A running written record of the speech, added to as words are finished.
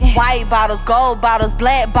White bottles, gold bottles,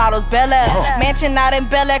 black bottles, Bella. Mansion out in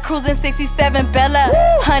Bella, cruising 67 Bella.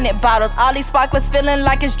 100 bottles, all these sparklers feeling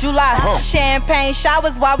like it's July. Champagne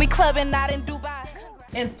showers while we clubbing out in Dubai.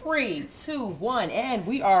 In 3, 2, 1, and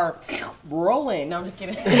we are rolling. No, I'm just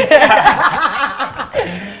kidding. I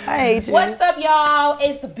hate you. What's up, y'all?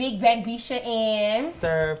 It's the Big Bang Bisha and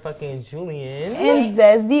Sir fucking Julien. And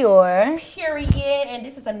Des Dior. Period. And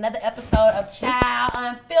this is another episode of Chile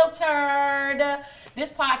Unfiltered. This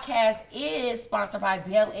podcast is sponsored by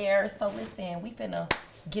Bel Air. So listen, we finna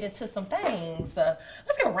get into some things.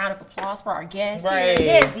 Let's give a round of applause for our guest here,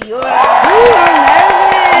 Des Dior.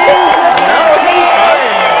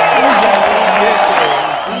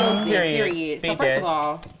 Period. So first of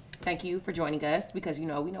all, thank you for joining us because we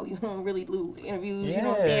know you don't really do interviews, you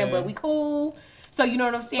know what I'm saying, but we cool. So you know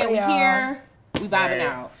what I'm saying, we here, we vibing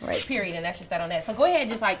out. Right. Period. And that's just that on that. So go ahead and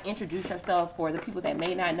just like introduce yourself for the people that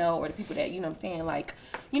may not know or the people that, you know what I'm saying, like,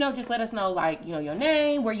 just let us know like, your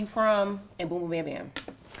name, where you from, and boom boom bam bam.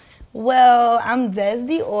 Well, I'm Des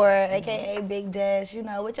Dior, aka Big Des,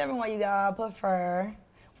 whichever one you y'all prefer.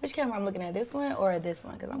 Which camera I'm looking at? This one or this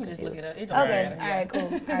one? Because I'm just look it up. Okay. All right. Cool.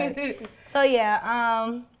 All right. So yeah,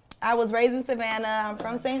 I was raised in Savannah. I'm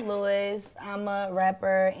from St. Louis. I'm a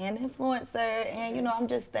rapper and influencer, and I'm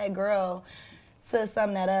just that girl. To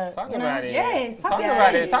sum that up, Talk about it. Yes. Talk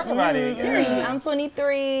about it. Talk about it. Yeah. I'm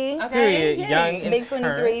 23. Okay. Yes. Young and Big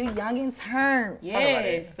 23. Young and turned.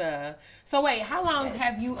 Yes. So wait, how long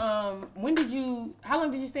have you? How long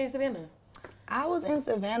did you stay in Savannah? I was in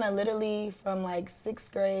Savannah literally from like 6th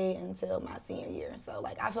grade until my senior year. So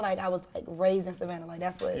like I feel like I was like raised in Savannah. Like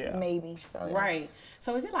that's what made me. So yeah. Right.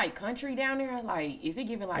 So is it like country down there? Like is it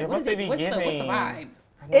giving like what's the vibe?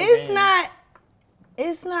 It's not.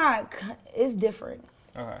 It's different.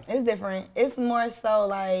 Okay. It's different. It's more so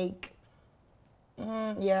like.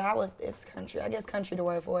 It's country. I guess country the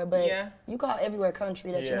word for it, but you call everywhere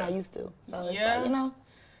country that you're not used to. So it's like,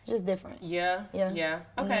 just different. Yeah. Okay.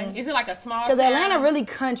 Mm-hmm. Is it like a small Because town? Atlanta really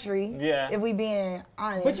country. Yeah. If we being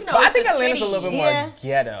honest. But I think Atlanta's a little bit more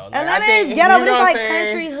ghetto. Like, Atlanta is ghetto, but it's like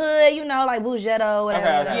country hood, like Bougetto,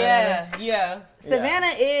 whatever. Okay. Yeah.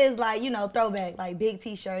 Savannah is like, throwback, like big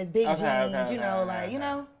t-shirts, big jeans, Yeah,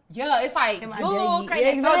 it's like, yeah,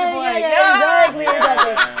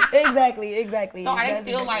 exactly. So are they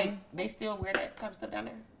still they still wear that type of stuff down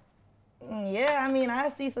there? Yeah, I mean, I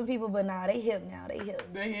see some people, but nah, they hip now. They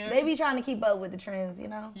hip. They be trying to keep up with the trends,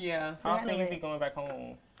 Yeah. How often you be going back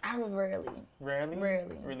home? I rarely. Rarely?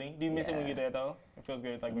 Really? Do you miss it when you're there, though? It feels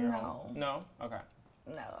good, like when you're home? No? Okay.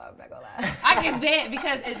 No, I'm not gonna lie. I can bet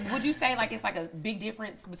because would you say like it's like a big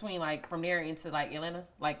difference between like from there into like Atlanta,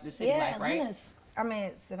 like the city life, right?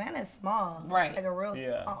 Savannah is small. Right. It's like a real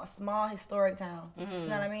small historic town. Mm-hmm. You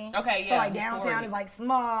know what I mean? Okay, So like downtown is like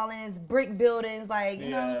small and it's brick buildings, like,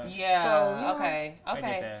 Yeah. So, okay. I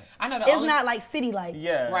get that. I know it's not like city life.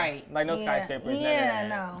 Yeah. Right. Like no skyscrapers.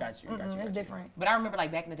 No. Got you. It's different. But I remember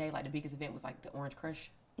like back in the day, like the biggest event was like the Orange Crush.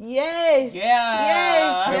 Yes.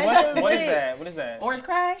 Yeah. Yes. What is that? Orange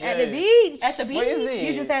Crush? At the beach. At the beach? What is it?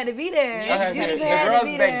 You just had to be there. Yeah, you the just had girls to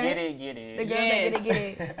be that there. get it. The girls that get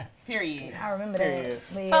it. Period. I remember that.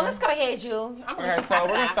 So let's go ahead, Ju. Okay, so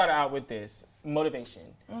we're gonna start out with this motivation.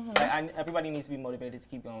 Like, everybody needs to be motivated to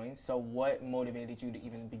keep going. So what motivated you to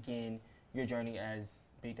even begin your journey as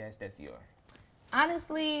Big Des Dior?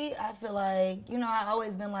 Honestly, I feel like I've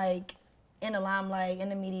always been like in the limelight, in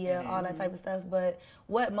the media, all that type of stuff. But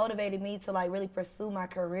what motivated me to like really pursue my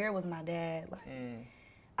career was my dad. Like,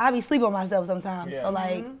 I be sleep on myself sometimes. Yeah. So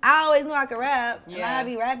like, I always knew I could rap, and Yeah. I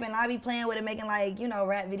be rapping, I be playing with it, making like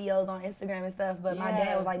rap videos on Instagram and stuff. But my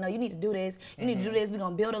dad was like, no, you need to do this. You need to do this. We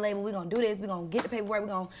gonna build a label. We gonna do this. We gonna get the paperwork.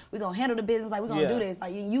 We gonna handle the business. Like we gonna do this.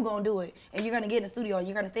 Like you gonna do it, and you're gonna get in the studio, and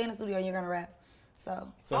you're gonna stay in the studio, and you're gonna rap. So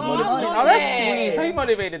that's sweet. So he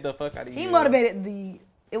motivated the fuck out of you. he motivated the.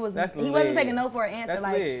 It was. That's he lit. wasn't taking no for an answer. That's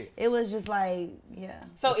like lit. it was just like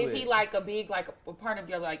So That's is lit. he like a big like a part of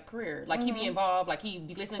your like career? Like he be involved? Like he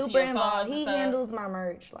be listening super to your involved. songs? He and stuff? handles my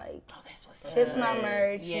merch. Like Oh, that's what's up. ships my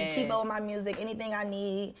merch. Yes. He keep up with my music. Anything I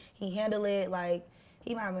need, he handle it. Like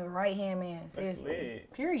he my right hand man. Seriously.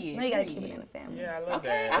 Lit. Period. No, you gotta keep it in the family. Yeah, I love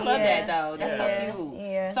Okay, that. I love Yeah. that though. That's Yeah. so cute.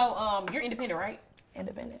 Yeah. So you're independent, right?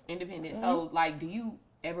 Independent. Independent. So like, do you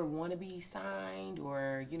ever want to be signed,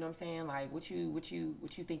 or you know what I'm saying? Like, what you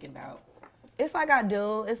thinking about? It's like I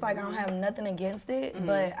do. It's like I don't have nothing against it,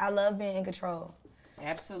 but I love being in control.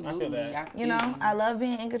 Absolutely. that. I love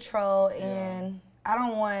being in control, and I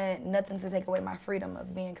don't want nothing to take away my freedom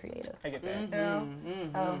of being creative. I get that. You know?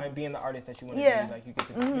 So, Like being the artist that you want to Yeah. be, like you get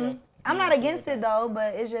to I'm not against it though,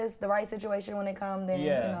 but it's just the right situation when it comes. Then you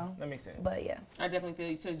know. That makes sense. But yeah, I definitely feel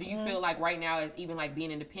you. So do you feel like right now, as even like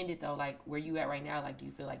being independent though, like where you at right now, like do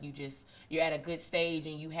you feel like you're at a good stage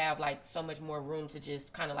and you have like so much more room to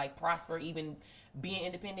just kind of like prosper, even being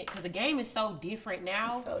independent? Because the game is so different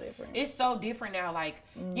now. It's so different now. Like,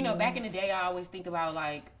 you know, back in the day, I always think about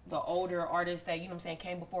like the older artists that, you know what I'm saying,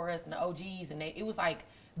 came before us and the OGs, and it was like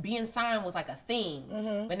being signed was like a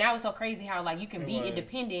thing. But now it's so crazy how like you can be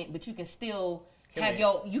independent, but you can still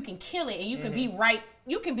you can kill it, and you can be right,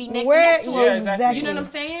 you can be neck to neck to it. Exactly. You know what I'm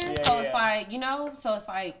saying? So it's like, you know, so it's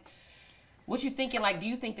like, what you thinking? Like, do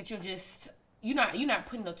you think that you're not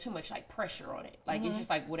putting too much like pressure on it? Like it's just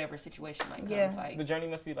like whatever situation like comes. Like the journey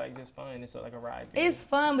must be like just fun. It's like a ride. It's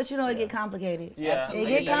fun, but you know it get complicated. Yeah,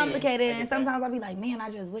 absolutely. It get complicated, and sometimes I'll be like, man, I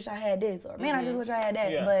just wish I had this, or man, I just wish I had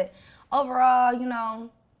that. But overall, you know,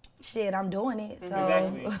 shit, I'm doing it.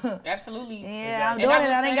 So absolutely. Yeah, I'm doing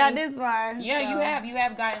it. I done got this far. Yeah, so. you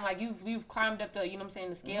have gotten like you've climbed up the, you know what I'm saying,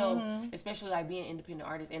 the scale, especially like being an independent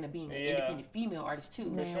artist and being an independent female artist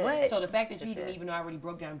too. So the fact that you didn't even already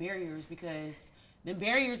broke down barriers, because the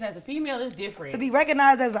barriers as a female is different. To be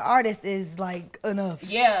recognized as an artist is like enough.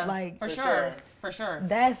 Yeah, like for sure.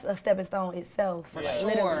 That's a stepping stone itself. For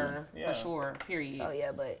sure. For sure. Period. So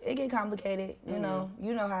yeah, but it get complicated. You know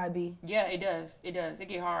how it be. Yeah, it does. It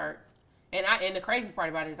get hard. And the crazy part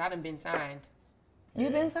about it is I done been signed.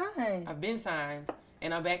 You've been signed. I've been signed,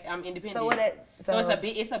 and I'm back. I'm independent. So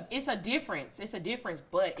it's a difference. It's a difference,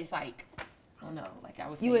 but it's like, I don't know. Like I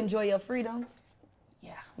was. You enjoy your freedom.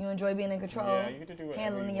 Yeah. You enjoy being in control. Yeah, you get to do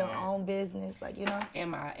handling your own business, like, you know. And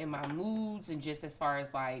my moods, and just as far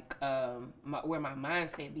as like where my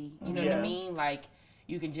mindset be. You know what I mean? Like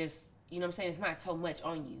you can just. You know what I'm saying? It's not so much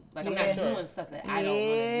on you. Like, I'm not doing stuff that I don't want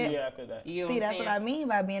to do. Yeah, I feel that. You know See, that's what I mean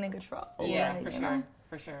by being in control. Yeah, like, for sure. Know?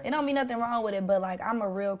 For sure. It don't mean nothing wrong with it, but, like, I'm a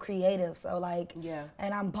real creative. So, like,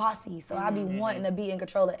 and I'm bossy. So, I be wanting to be in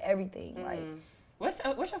control of everything. Like, what's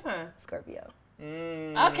your sign? Scorpio.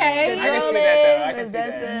 Okay. I can see that, though. I can see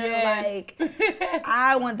that. Like,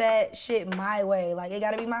 I want that shit my way. Like, it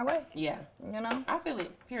got to be my way. Yeah. You know? I feel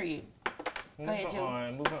it. Period. Go ahead, Jill.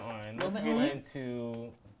 Moving on. Let's get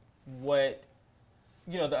into what...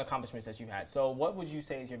 You know, the accomplishments that you had. So what would you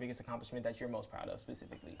say is your biggest accomplishment that you're most proud of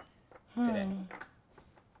specifically today?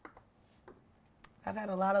 I've had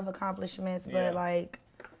a lot of accomplishments, but like,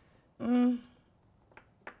 I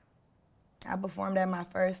performed at my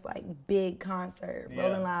first like big concert,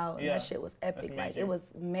 Rolling Loud. And that shit was epic. Like it was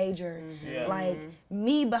major. Like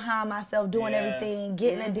me behind myself doing everything,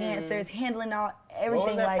 getting the dancers, handling everything. What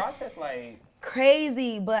was that like process like?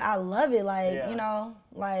 Crazy, but I love it. Like, you know,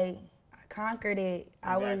 like conquered it.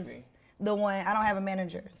 I was the one. I don't have a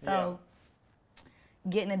manager, so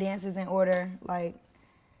getting the dances in order, like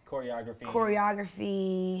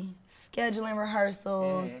choreography, scheduling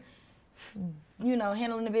rehearsals, you know,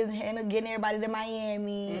 handling the business, getting everybody to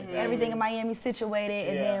Miami, everything in Miami situated,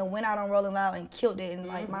 and then went out on Rolling Loud and killed it. And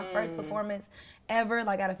like my first performance ever,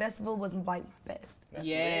 like at a festival, was like my best.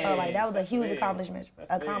 So like that was a huge accomplishment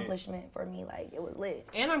for me. Like it was lit.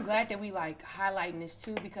 And I'm glad that we like highlighting this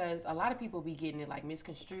too, because a lot of people be getting it like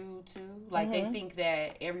misconstrued too. Like they think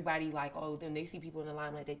that everybody like, oh, then they see people in the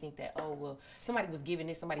limelight, they think that, oh well, somebody was giving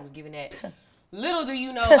this, somebody was giving that. Little do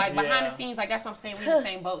you know, like behind the scenes, like that's what I'm saying, we're in the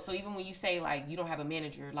same boat. So even when you say like you don't have a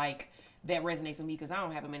manager, like that resonates with me because I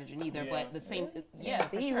don't have a manager neither. But the same, for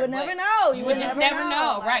you sure. would never know. You would just never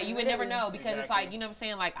know, right? You would never know because it's like, you know what I'm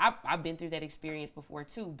saying? Like I've been through that experience before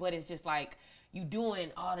too, but it's just like you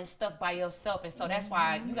doing all this stuff by yourself, and so that's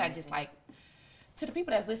why you gotta just like, to the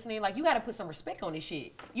people that's listening, like you gotta put some respect on this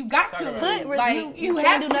shit. You got to you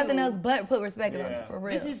can't do nothing else but put respect on it for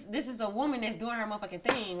real. This is a woman that's doing her motherfucking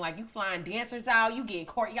thing. Like you flying dancers out, you getting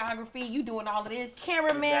choreography, you doing all of this,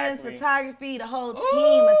 cameraman, photography, the whole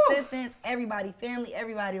team, assistants, everybody, family,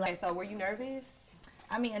 everybody. Like, so were you nervous?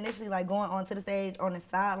 I mean, initially, like, going onto the stage on the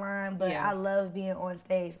sideline, but I love being on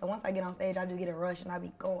stage. So once I get on stage, I just get a rush and I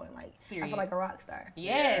be going. Like, I feel like a rock star.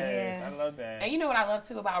 Yes. I love that. And you know what I love,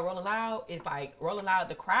 too, about Rolling Loud? Is, like, Rolling Loud,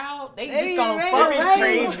 the crowd, they just go fucking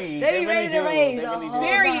crazy. They be ready to rage.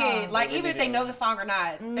 Period. Like, even if they know the song or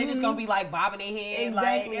not, they just gonna be, like, bobbing their head.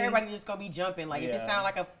 Exactly. Like, everybody just gonna be jumping. Like, if it sound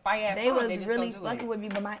like a fire-ass song, they was really fucking with me,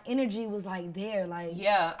 but my energy was, like, there. Like,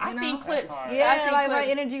 I seen clips. My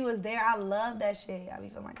energy was there. I love that shit. I be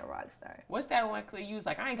feeling like a rock star. What's that one clip you was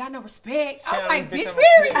like, I ain't got no respect? I was like, bitch,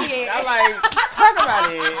 period. I'm like, talk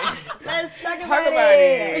about it. Let's talk about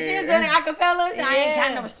it. She was doing it acapella. I ain't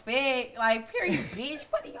got no respect. Like, period, bitch.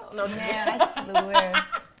 What do y'all know? Man, that's fluid.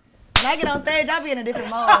 When I get on stage, I'll be in a different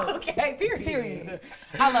mode. Okay, period.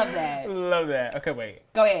 I love that. Love that. Okay, wait.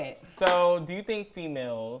 Go ahead. So, do you think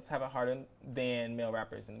females have it harder than male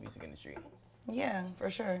rappers in the music industry? Yeah, for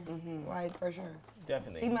sure. Like, for sure.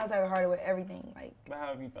 Definitely. Females have it harder with everything. Like, but how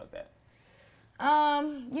have you felt that?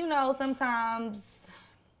 You know, sometimes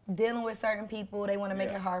dealing with certain people, they want to make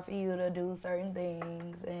it hard for you to do certain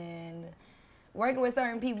things, and working with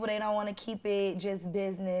certain people, they don't want to keep it just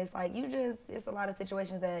business. Like, it's a lot of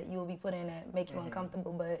situations that you will be put in that make you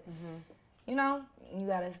uncomfortable, but you know, you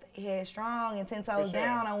gotta stay headstrong and 10 toes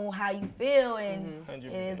down on how you feel, and it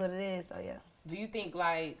is what it is. So yeah. Do you think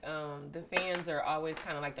like the fans are always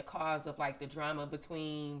kind of like the cause of like the drama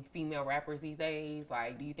between female rappers these days?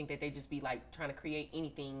 Like, do you think that they just be like trying to create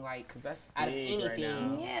anything like out of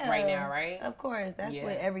anything right now, right? Of course, that's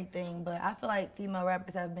with everything. But I feel like female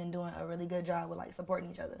rappers have been doing a really good job with like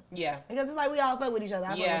supporting each other. Yeah. Because it's like we all fuck with each other. I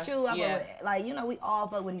fuck with you. I fuck with, like, you know, we all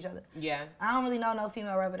fuck with each other. Yeah. I don't really know no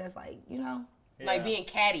female rapper that's like, you know. Like being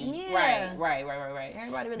catty. Yeah. Right.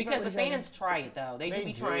 Everybody really because the fans try it though. They do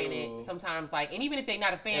be trying it sometimes. Like, and even if they're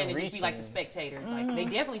not a fan, they just be like the spectators. Like, they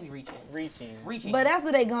definitely be reaching. But that's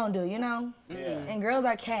what they gonna do, you know. And girls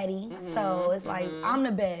are catty, so it's like I'm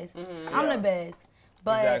the best. I'm the best.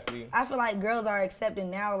 But I feel like girls are accepting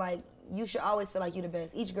now. Like, you should always feel like you're the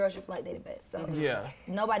best. Each girl should feel like they're the best. So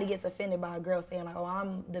nobody gets offended by a girl saying like, oh,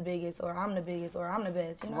 I'm the biggest, or I'm the biggest, or I'm the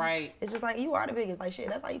best. You know? Right. It's just like, you are the biggest. Like, shit,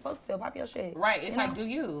 that's how you supposed to feel. Pop your shit. Right. It's like, do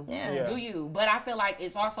you? Yeah. Do you? But I feel like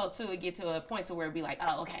it's also too, it get to a point to where it be like,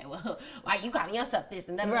 oh, okay, well, like, you got yourself this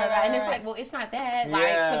and that, and it's like, well, it's not that. Like,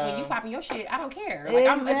 because when you popping your shit, I don't care. Like,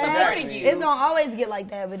 I'm supporting you. It's gonna always get like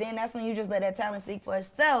that, but then that's when you just let that talent speak for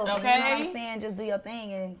itself. Okay. And you know what I'm saying? Just do your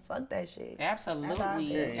thing and fuck that shit.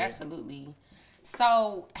 Absolutely. Absolutely.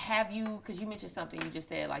 So have you, because you mentioned something, you just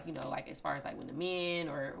said like, you know, like as far as like when the men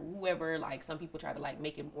or whoever, like some people try to like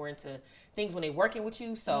make it more into things when they working with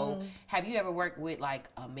you. So have you ever worked with like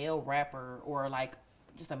a male rapper or like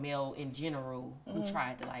just a male in general who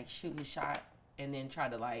tried to like shoot his shot and then try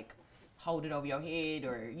to like hold it over your head,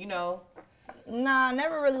 or, you know? Nah, I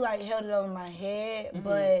never really like held it over my head,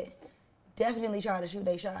 but definitely tried to shoot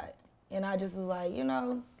their shot. And I just was like, you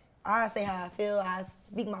know, I say how I feel. I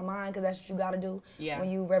speak my mind because that's what you got to do. Yeah.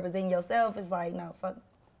 When you represent yourself, it's like, no, fuck.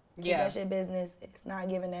 Keep that shit business. It's not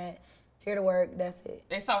giving that. Here to work. That's it.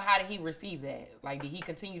 And so how did he receive that? Like, did he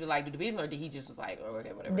continue to like do the business, or did he just was like, oh,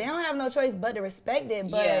 okay, whatever? They don't have no choice but to respect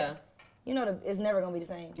it. But you know, it's never gonna be the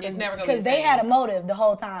same. It's never gonna be the same. Because they had a motive the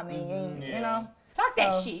whole time, and you know. Talk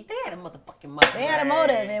that shit. They had a motherfucking motive. They had a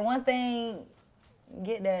motive, and once they ain't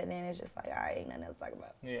get that, then it's just like, all right, ain't nothing else to talk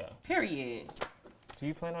about. Yeah. Period. Do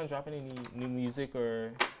you plan on dropping any new music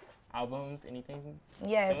or albums, anything?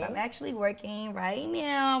 Yes, I'm actually working right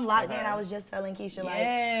now. I'm locked in. I was just telling Keisha, like,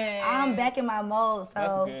 I'm back in my mode. So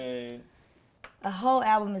that's good. A whole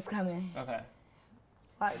album is coming. Okay.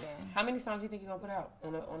 Locked in. How many songs do you think you're going to put out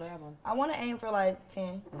on the album? I want to aim for like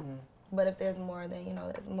 10. But if there's more, then, you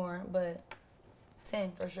know, there's more. But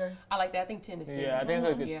 10 for sure. I like that. I think 10 is good. Yeah, I think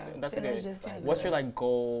that's a good. That's a good. What's your like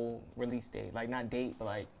goal release date? Like, not date, but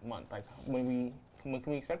like month. Like, when can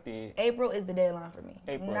we expect it? April is the deadline for me.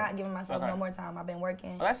 April. I'm not giving myself no more time. I've been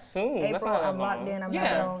working. Oh, that's soon. April, that's not that I'm locked in. I'm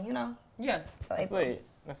not on, you know. Yeah. So that's lit.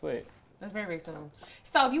 That's lit. That's very, very soon.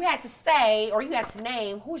 So if you had to say, or you had to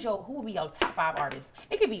name, who would be your top 5 artists?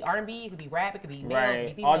 It could be R&B, it could be rap, it could be male, it could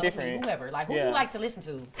be female, all different. It could be whoever. Like, who do you like to listen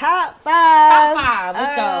to? Top 5. Top 5.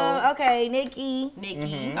 Let's go. Okay, Nicki.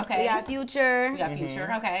 Okay. We got Future.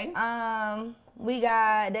 Okay. We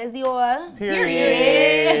got Dior.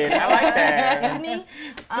 Period. I like that. Excuse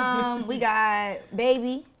me. We got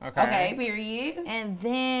Baby. Okay. Period. And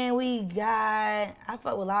then we got, I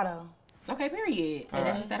fuck with Lotto. Okay, period. And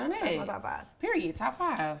that's just that on that. That's my top 5. Period. Top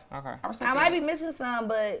 5. Okay. I might be missing some,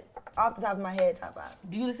 but off the top of my head, top 5.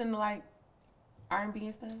 Do you listen to like R&B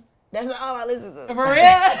and stuff? That's all I listen to. For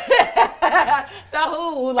real? So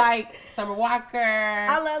who? Like Summer Walker?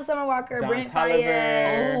 I love Summer Walker. Don Brent Toliver.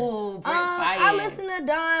 Fayez. Ooh, Brent Fayez. I listen to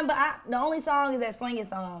Don, but the only song is that swinging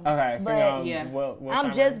song. Okay, so but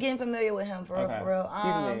I'm just getting familiar with him for real.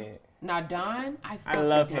 He's lit. Now Don, I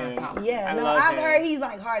love with him. Don. Yeah, I've heard he's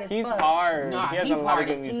like hard as fuck. He's hard. No, he has he's a lot hard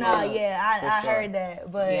of as good music. No, I sure. heard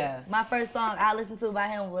that, but my first song I listened to by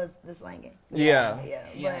him was the swinging. Yeah.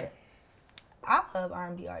 But I love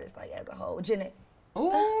R&B artists like as a whole. Janae.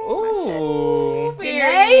 Ooh,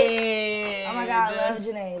 Janae. Oh my God, I love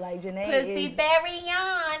Janae. Like Janae Pussy is. berry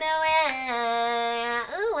on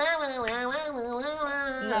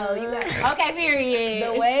No, you got. Okay,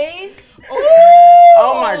 period. The Ways.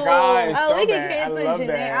 Oh my my gosh. Oh, we can throwback. cancel Janae.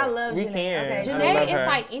 That. I love we Janae. Can. Okay. Janae is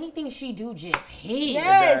like anything she do just hit.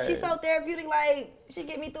 Yes, she's so therapeutic. Like, she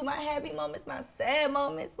get me through my happy moments, my sad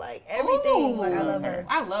moments, like everything. Ooh. Like, I love her.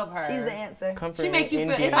 I love her. She's the answer. She make you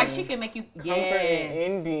feel. It's like she can make you. Comfort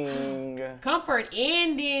ending. Comfort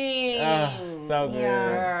ending. So good.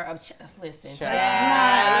 Yeah. Listen,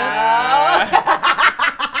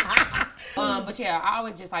 but yeah, I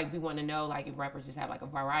always just like we want to know like if rappers just have like a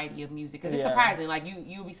variety of music because it's surprising. Like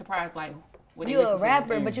you'll be surprised like what you a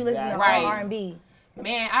rapper, but you listen to all R&B.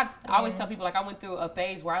 Man, I always tell people like I went through a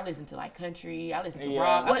phase where I listened to like country, I listened to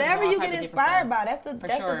rock. Whatever you get inspired by, that's the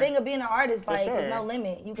thing of being an artist. Like, there's no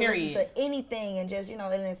limit. You can listen to anything and just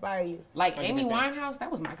it'll inspire you. Like 100%. Amy Winehouse, that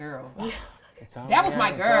was my girl. That was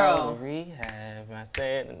my girl. Rehab. I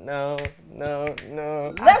said no.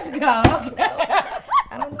 Let's go. Okay.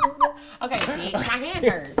 I don't know. Okay, bitch, my hand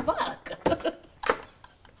hurt. Fuck.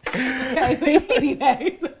 Okay,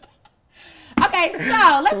 anyways. Okay,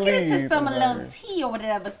 so let's get into some of little tea or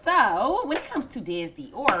whatever. So, when it comes to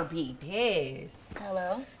Dior, Des.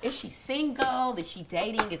 Hello. Is she single? Is she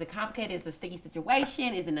dating? Is it complicated? Is it a sticky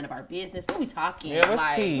situation? Is it none of our business? What are we talking? Yeah,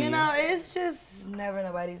 what's tea? You know, it's just never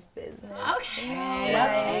nobody's business. Okay.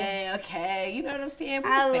 You know what I'm saying?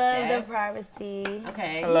 I love the privacy.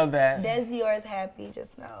 Okay. I love that. Dior is happy.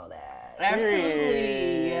 Just know that.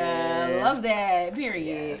 Absolutely. Love that.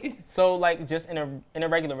 Period. Yeah. So, like, just in a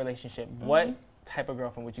regular relationship, what type of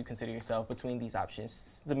girlfriend would you consider yourself between these options?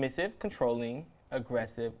 Submissive, controlling,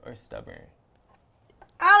 aggressive, or stubborn?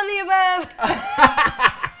 All of the above.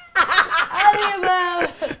 All of the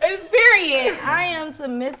above. It's period. I am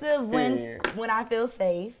submissive when I feel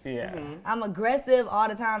safe. Yeah. I'm aggressive all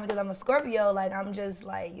the time because I'm a Scorpio. Like, I'm just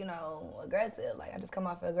like, aggressive. Like, I just come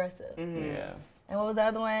off aggressive. Yeah. And what was the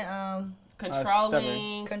other one?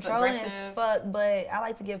 Controlling as fuck, but I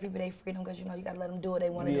like to give people their freedom because you gotta let them do what they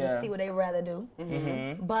want to do, see what they rather do.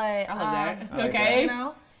 But I love that. Okay,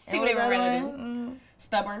 see what they would rather do.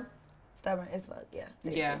 Stubborn as fuck. Yeah.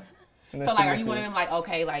 Seriously. Yeah. So like, are you one of them like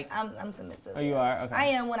okay, like I'm submissive. Oh, you are. Okay. I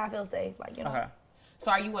am when I feel safe, like Okay.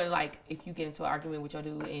 So are you one like if you get into an argument with your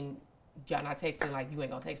dude and y'all not texting, like you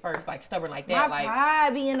ain't gonna text first, like stubborn like that? My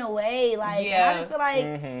pride be in the way, like I just feel like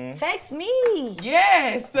text me.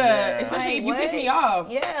 Yes, especially if you piss me off.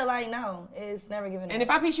 Yeah, like no, it's never giving. And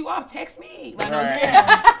if I piss you off, text me. Like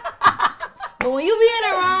But when you be in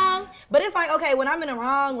the wrong, but it's like okay, when I'm in the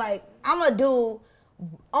wrong, like I'm gonna do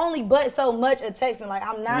only but so much of texting. Like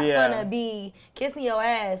I'm not gonna be kissing your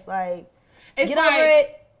ass. Like it's get like, over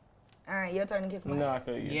it. All right, your turn to kiss my ass. No, I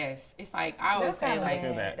feel you. Yes, it's like I always say like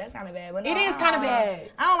that's kind of bad. But no, it is kind of bad.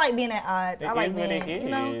 I don't like being at odds. I like being, it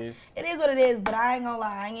is. It is what it is. But I ain't gonna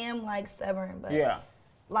lie, I am like stubborn. But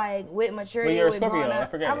like with maturity, but you're a with Scorpio. growing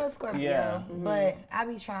up, I'm a it. Scorpio. But I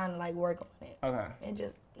be trying to like work on it. Okay. It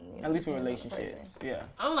just at least with relationships. Yeah.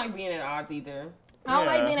 I don't like being at odds either. I don't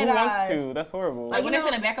like being at odds. Who wants to? That's horrible. Like when it's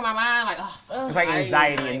in the back of my mind, like it's like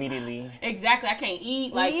anxiety immediately. Exactly. I can't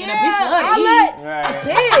eat. Like and a bitch love to eat. Right.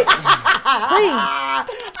 Please.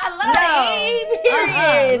 I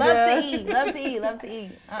love to eat. Love to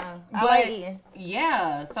eat. I like eating.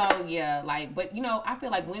 Yeah. So like, but I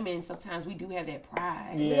feel like women sometimes we do have that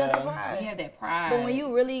pride. Yeah. We got that pride. We have that pride. But when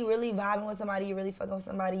you really, really vibing with somebody, you really fucking with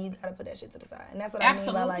somebody, you gotta put that shit to the side. And that's what I mean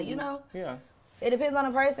by like, Yeah. It depends on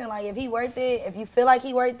the person. Like, if he worth it, if you feel like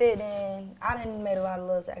he worth it, then I done made a lot of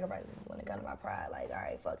little sacrifices when it comes to my pride. Like, all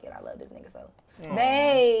right, fuck it, I love this nigga, so.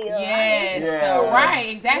 Babe. Yes. So, right,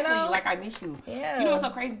 exactly. Like, I miss you. Yeah. You know what's so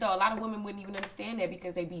crazy, though? A lot of women wouldn't even understand that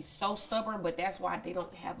because they be so stubborn, but that's why they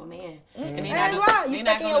don't have a man. And they're not going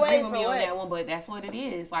to agree with me on that one, but that's what it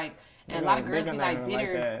is. Like, and a lot of girls be like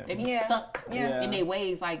bitter. Like they be stuck in their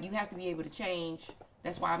ways. Like, you have to be able to change.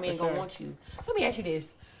 That's why a man gonna want you. So let me ask you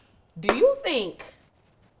this. Do you think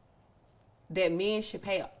that men should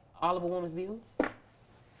pay all of a woman's bills?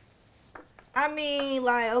 I mean,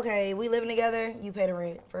 like, okay, we living together, you pay the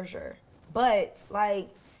rent, for sure. But, like,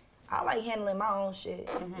 I like handling my own shit.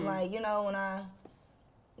 Like, when I,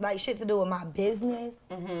 like, shit to do with my business,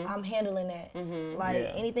 I'm handling that.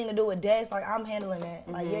 Like, anything to do with desk, like, I'm handling that.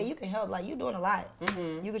 Like, yeah, you can help. Like, you doing a lot.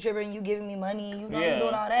 You contributing, you giving me money, you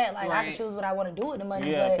doing all that. Like, I can choose what I want to do with the money.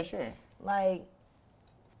 Yeah, but, for sure. Like,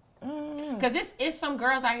 because it's some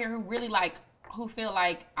girls out here who really like who feel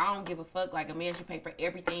like I don't give a fuck, like a man should pay for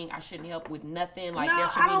everything, I shouldn't help with nothing, like there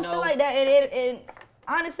should I don't feel like that. And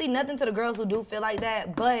honestly, nothing to the girls who do feel like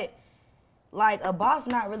that, but like a boss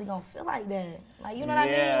not really gonna feel like that. Like, you know what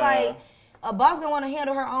I mean? Like, a boss gonna want to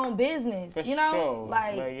handle her own business. For you know, sure.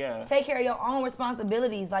 like take care of your own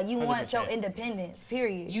responsibilities. Like you 100%. Want your independence.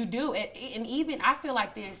 Period. You do, and even I feel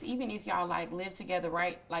like this. Even if y'all like live together,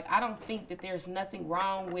 right? Like I don't think that there's nothing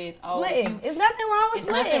wrong with splitting. It's nothing wrong with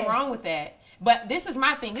splitting. It's nothing wrong with that. But this is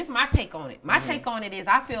my thing. This is my take on it. My take on it is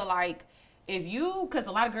I feel like because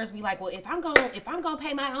a lot of girls be like, well, if I'm gonna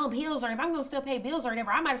pay my own bills, or if I'm gonna still pay bills or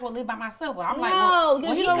whatever, I might as well live by myself. But I'm like, well,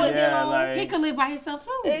 he could live by himself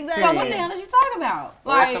too. Exactly. So what the hell is you talking about?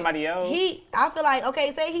 Like somebody else. I feel like,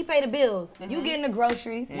 okay, say he pay the bills, you getting the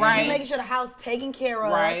groceries, right? You making sure the house taken care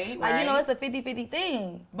of, right? Like you know, it's a 50-50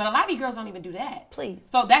 thing. But a lot of these girls don't even do that. Please.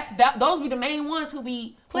 So those be the main ones who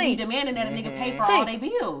be demanding that a nigga pay for all their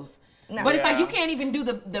bills. No. But it's like you can't even do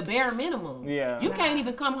the bare minimum. Yeah. You can't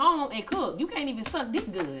even come home and cook. You can't even suck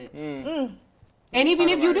dick good. And even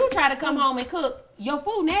if you do try to come home and cook, your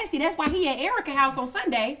food nasty. That's why he at Erica's house on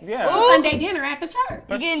Sunday for Sunday dinner after church.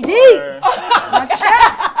 You getting deep. My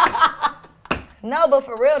chest. No, but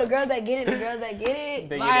for real, the girls that get it, they get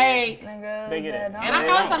it. And I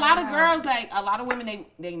know it's a lot of girls, like a lot of women,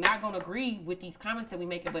 they not gonna agree with these comments that we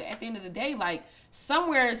make. But at the end of the day, like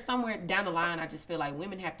somewhere down the line, I just feel like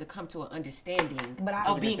women have to come to an understanding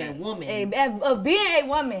of being a woman. Of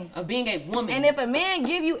being a woman. And if a man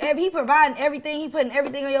if he providing everything, he putting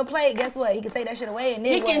everything on your plate, guess what? He can take that shit away and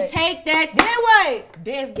then he can take that. Then what?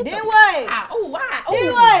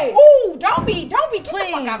 Ooh, don't be get the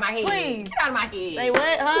fuck out of my head. Please. Get out of my head. Say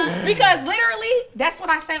what, huh? Because literally, that's what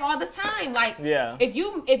I say all the time. Like, if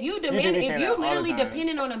you literally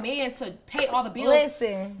depending on a man to pay all the bills,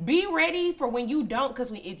 listen, be ready for when you don't. Because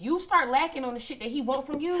if you start lacking on the shit that he want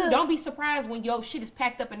from you, don't be surprised when your shit is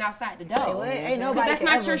packed up and outside the door. Because that's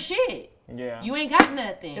not your shit. Yeah, you ain't got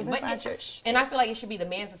nothing. But not your shit. And I feel like it should be the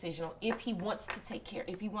man's decision on if he wants to take care of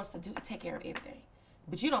everything.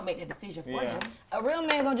 But you don't make that decision for him. A real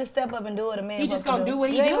man gonna just step up and do what a man. He just gonna do what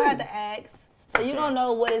he do. You ain't gonna have to ask. So you gonna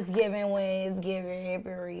know what is given when it's given,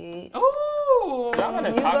 period. Ooh. Y'all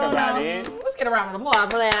gonna talk about it. Let's get a round of applause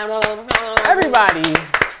for that. Everybody.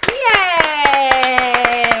 Yes.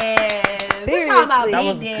 We're talking about big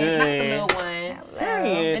dance, not the little one.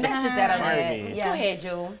 Period. And that's just that on that. Go ahead,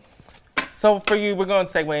 Jewel. So for you, we're going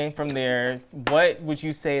to segue from there. What would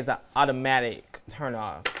you say is an automatic turn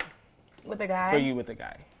off? With the guy? For you with the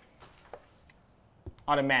guy.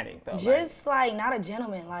 Automatic though. Just like not a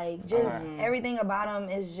gentleman. Like just everything about him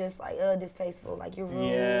is just like distasteful. Like you're rude.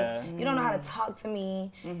 Yeah. You don't know how to talk to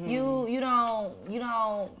me. You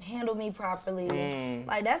don't handle me properly.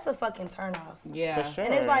 Like that's a fucking turn off. Yeah. For sure.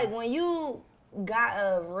 And it's like when you got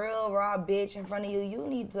a real raw bitch in front of you, you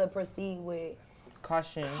need to proceed with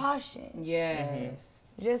caution. Yes.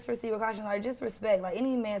 Just proceed with caution. Like just respect. Like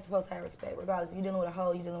any man's supposed to have respect, regardless if you're dealing with a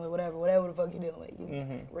hoe, you're dealing with whatever the fuck you're dealing with.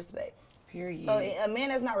 You respect. Period. So a man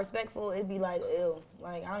that's not respectful, it'd be like, ew,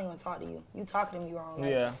 like I don't even talk to you. You talking to me wrong. Like,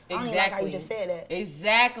 yeah. I don't even like how you just said that.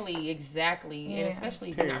 Exactly. Yeah. And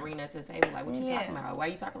especially if you're not bringing that to the table. Like, what you talking about? Why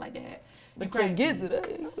you talking like that? But to get to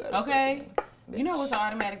that, okay. You know what's an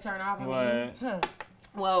automatic turn off? What?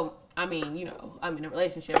 Well, I mean, you know, I'm in a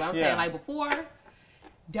relationship. I'm saying like before,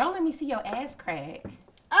 don't let me see your ass crack.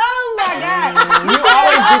 Oh my God! You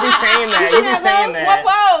always be saying that. You be saying that. What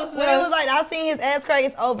pose? When it was like I seen his ass crack,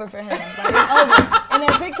 it's over for him. Like it's over. And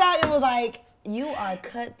then TikTok, it was like, you are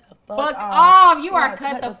cut the fuck off. You are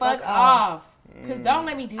cut the fuck off. Cause don't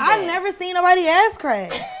let me do that. I've never seen nobody ass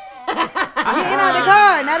crack. Getting out the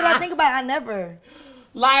car. Now that I think about it, I never.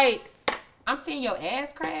 Like, I'm seeing your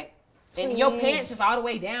ass crack. And your pants is all the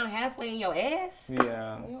way down halfway in your ass.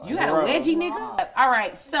 Yeah. You got a wedgie, nigga. All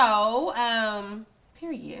right, so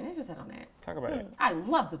period. Let's just hit on that. Talk about it. I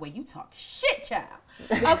love the way you talk shit, child.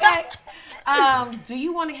 Okay. Do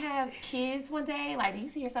you want to have kids one day? Like, do you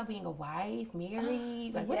see yourself being a wife,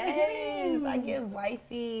 married? Like, yes, I give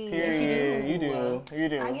wifey. Period. You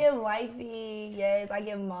do. I give wifey. Yes, I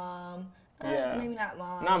give mom. Maybe not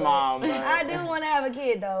mom. Not mom. But I do want to have a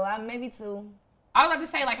kid though. Maybe 2. I was about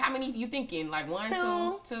to say, like, how many you thinking? Like 1,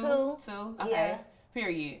 2? Okay. Yeah.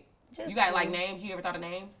 Period. Just you got 2. like names? You ever thought of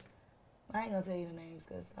names? I ain't gonna tell you the names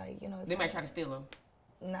because, like, you know. They might try to steal them.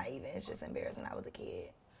 Not even. It's just embarrassing. I was a kid.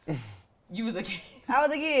 You was a kid? I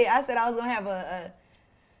was a kid. I said I was gonna have a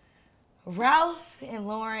Ralph and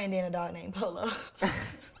Lauren and then a dog named Polo.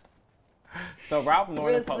 So Ralph,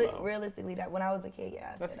 Lauren, and Polo. Realistically, that when I was a kid,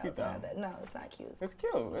 yeah. That's cute though. No, it's not cute. It's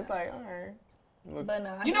cute. It's like, all right. Look. But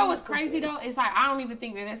no, you know what's crazy though? It's like I don't even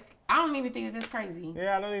think that that's crazy.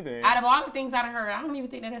 Yeah, I don't either. Out of all the things I've heard, I don't even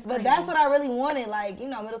think that that's crazy. But that's what I really wanted. Like, you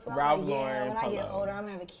know, middle school. Ralph, I was like, Lauren, when I get Polo. older, I'm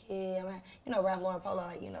gonna have a kid. You know, Ralph, Lauren, Polo.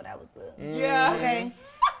 Like, you know, that was the yeah. Okay.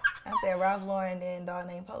 I said Ralph, Lauren, then dog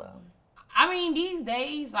named Polo. I mean, these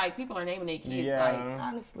days, like, people are naming their kids, like,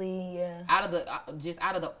 honestly, yeah, out of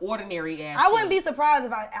the ordinary ass. I wouldn't be surprised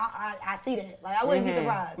if I see that. Like, I wouldn't be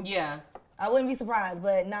surprised. Yeah. I wouldn't be surprised,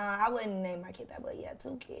 but nah, I wouldn't name my kid that. But yeah,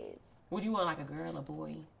 2 kids. Would you want like a girl or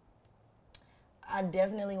boy? I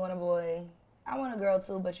definitely want a boy. I want a girl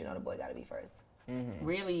too, but you know the boy gotta be first. Mm-hmm.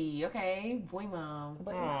 Really? Okay. Boy mom.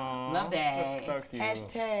 Boy mom. Love that. That's so cute.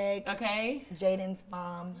 Hashtag okay. Jaden's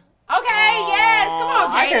mom. Okay, yes. Come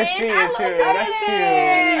on, Jaden. I can see it too. That's cute.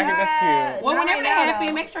 That's cute. Well, whenever that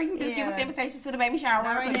happens, make sure you just give us the invitation to the baby shower.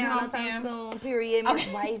 Not right now, no time soon. Period. Miss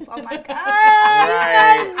wife. Oh my God.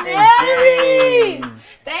 Right.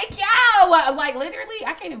 Thank y'all. Like literally,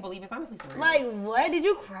 I can't even believe it's honestly surreal. Like what? Did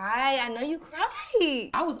you cry? I know you cried.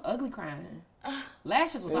 I was ugly crying.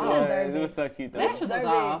 Lashes was off. It was so cute though. Lashes was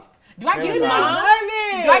off. Do I give you mom?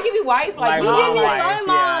 Do I give you wife? Like you give me fun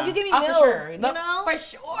mom. You give me milk. For sure. You know? For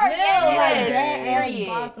sure. Yeah. Like that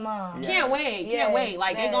boss mom. Can't wait.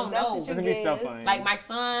 Like they gonna know. It's gonna be so fun. Like my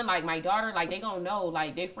son, like my daughter, like they gonna know.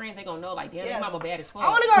 Like their friends, they gonna know. Like damn, their mama bad as fuck. I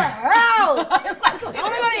wanna go to her house. I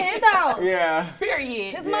wanna go to his house. Yeah.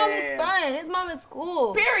 Period. His mom is fun. His mom is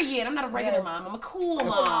cool. Period. I'm not a regular mom. I'm a cool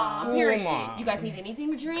mom. Period. Mom. You guys need anything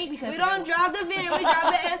to drink? Because we don't drive the van. We drive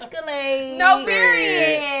the Escalade. No,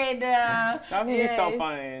 period. That would be so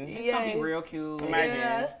fun. It's gonna be real cute. Imagine.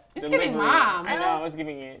 Yeah. It's giving mom. I know, it's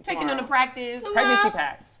giving it. Taking them to practice. Pregnancy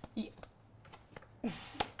pact. Yeah.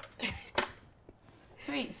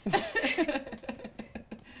 Sweets.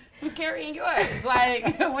 Who's carrying yours?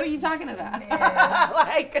 Like, what are you talking about?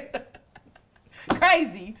 Like,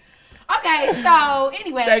 crazy. Okay, so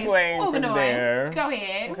anyway, moving on. There. Go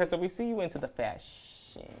ahead. Okay, so we see you into the fashion.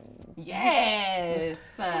 Yes.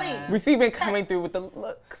 We see you've been coming through with the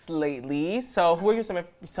looks lately. So who are some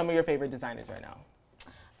of your favorite designers right now?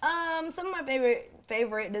 Some of my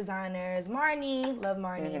favorite designers, Marnie, love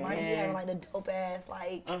Marnie. Marnie be having like the dope ass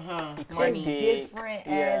like just different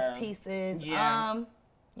ass pieces. Yeah.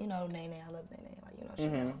 You know Nene, I love Nene. Like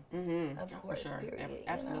Chanel. Of course, for sure. Period.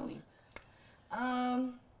 Absolutely. You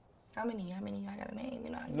know? How many? I got a name.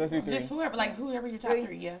 You know. Let's do 3. Just whoever your top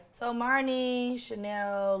 3. Yeah. So Marnie,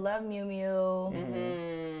 Chanel, love Miu Miu.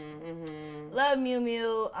 Love Miu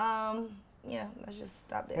Miu. Yeah, let's just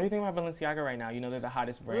stop there. What do you think about Balenciaga right now? You know they're the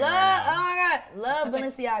hottest brand. Oh right now. my God, love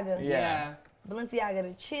Balenciaga. Yeah. Balenciaga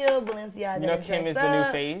to chill, Balenciaga you know to Kim dress is the new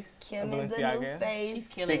up. face. Kim is the new face.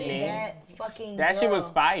 She's killing it. That fucking That girl. shit was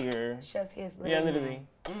fire. Chef's kiss. Literally. Yeah, literally.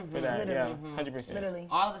 For that, Literally. 100%. Literally.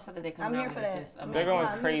 All of the stuff that they come I'm out here with for is that. just amazing. They're going I'm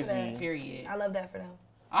here for crazy. that. Period. I love that for them.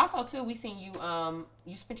 Also, too, we seen you.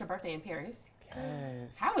 You spent your birthday in Paris.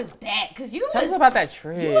 Yes. How was that? Cause you Tell was us about that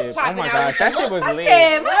trip. you was Oh popping my out gosh, with that the shit was looks. lit. I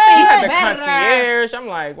said, He my had the better. concierge. I'm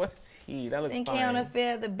like, what's he? That looks 10K fun. on the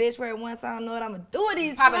fifth, the bitch where once I don't know what I'm gonna do with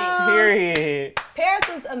these Popping it. clothes. Period. Paris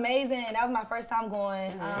was amazing. That was my first time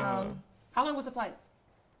going. How long was the flight?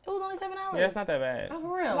 It was only 7 hours. Yeah, it's not that bad. Oh,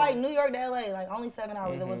 for real? Like New York to LA, like only 7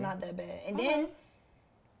 hours. It was not that bad. And then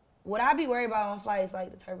what I be worried about on flights,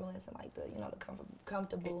 like the turbulence and like the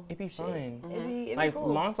comfortable. It'd be fun. It'd be Like cool.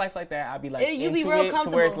 long flights like that, I'd be like You into be real it to where it's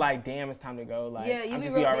comfortable. like, damn, it's time to go. Like, Yeah, you I'm be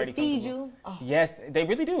just real. already They feed comfortable. you. Oh. Yes, they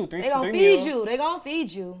really do. They gonna three feed meals. you. They gonna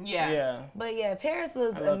feed you. Yeah. Yeah. But yeah, Paris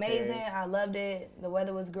was love amazing. Paris. I loved it. The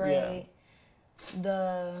weather was great.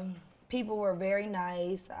 The people were very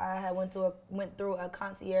nice. I had went through a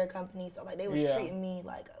concierge company, so like they was treating me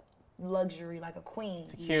like a luxury, like a queen.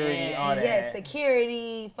 Security, all that. Yeah,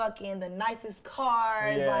 security, fucking the nicest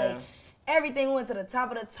cars, like everything went to the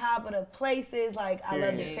top of the places. Like I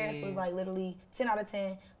loved it. Paris was like literally 10 out of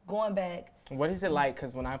 10. Going back. What is it like?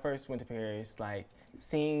 Because when I first went to Paris, like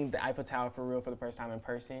seeing the Eiffel Tower for real for the first time in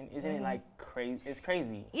person, isn't it like crazy? It's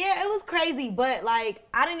crazy. Yeah, it was crazy, but like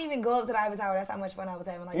I didn't even go up to the Eiffel Tower. That's how much fun I was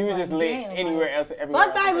having. Like You was like, just lit damn, anywhere like, else, everywhere.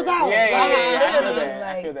 Fuck the else. Eiffel Tower. Yeah, Like, I feel literally, that.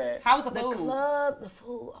 I like, feel that. How was the The food? clubs, the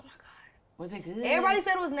food. Oh my god. Was it good? Everybody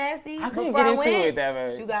said it was nasty. I couldn't Before get into went, it that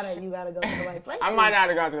much. You gotta go to the right places. I might not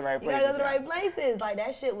have gone to the right You place. gotta go to the right places. Like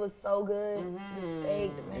that shit was so good. The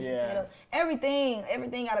steak, the mashed potato,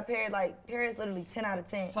 everything out of Paris. Like Paris, literally 10 out of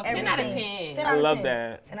 10. So 10 out of 10. 10 I out of love 10.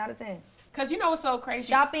 that. 10 out of 10. Cause you know what's so crazy?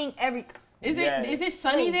 Shopping Is it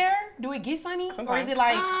sunny there? Do it get sunny? Sometimes. Or is it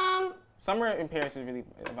like Summer in Paris is really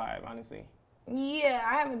a vibe, honestly. Yeah,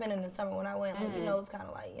 I haven't been in the summer. When I went, like, you know, it was kind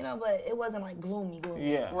of like, you know, but it wasn't like gloomy.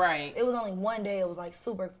 Yeah. right? It was only one day. It was like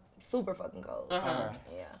super, super fucking cold. Uh-huh.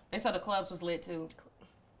 Yeah. And so the clubs was lit too.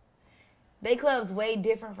 they clubs way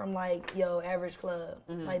different from like your average club.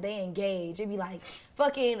 Like they engage. It'd be like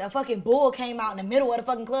a fucking bull came out in the middle of the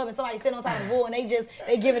fucking club and somebody sitting on top of the bull and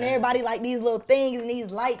they giving everybody like these little things and these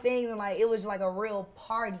light things and like it was like a real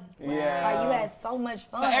party. Yeah. Like you had so much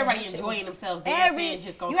fun. So everybody enjoying themselves.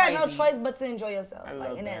 Just going you crazy. had no choice but to enjoy yourself. I like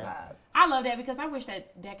love in that vibe. I love that because I wish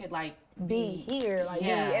that could like be here, like be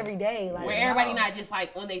every day, like where everybody not just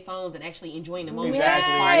like on their phones and actually enjoying the moment.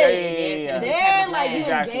 Exactly. Yeah. They're like you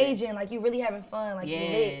engaging, like you really having fun, like you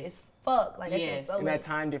lit as fuck, like that shit's so and lit. that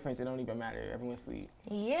time difference, it don't even matter. Everyone's asleep.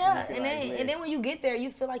 Yeah, and then when you get there,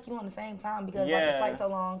 you feel like you on the same time because like the flight's so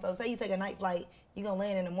long. So say you take a night flight, you gonna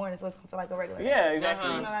land in the morning, so it's gonna feel like a regular. Yeah, exactly.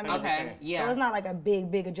 You know what I mean? Okay. Yeah. So it's not like a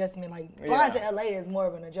big adjustment. Like flying to LA is more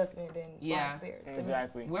of an adjustment than flying to Paris.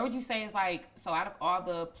 Exactly. Where would you say is like, so out of all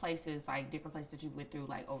the places, like different places that you went through,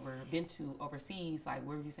 like been to overseas, like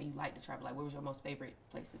where would you say you like to travel? Like where was your most favorite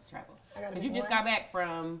places to travel? Because you just got back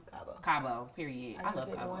from Cabo, period. I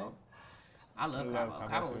love Cabo. I love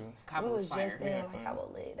Cabo. Cabo was fire. Just in like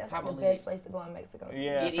Cabo lit. That's like the best place to go in Mexico.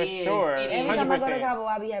 Yeah, for sure. Every time I go to Cabo,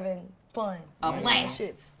 I be having fun. A blast.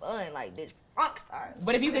 Shit's fun, like bitch, rock stars.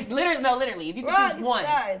 But if you could literally, if you could choose one.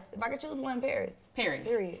 Stars. If I could choose one, Paris.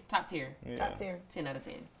 Period. Top tier. Yeah. Top tier. 10 out of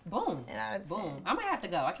 10. Boom. 10 out of 10. Boom. I might have to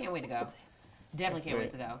go. I can't wait to go. Definitely can't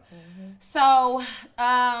wait to go. So,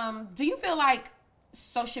 do you feel like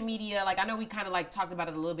social media, like I know we kind of like talked about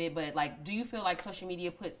it a little bit, but like, do you feel like social media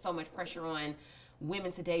puts so much pressure on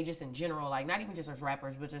women today, just in general, like not even just as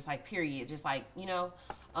rappers, but just like period, just like, you know,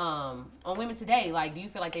 on women today, like do you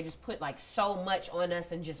feel like they just put like so much on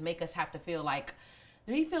us and just make us have to feel like,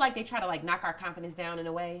 do you feel like they try to like knock our confidence down in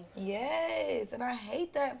a way? Yes, and I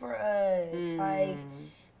hate that for us. Like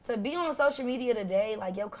to be on social media today,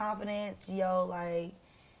 like your confidence, like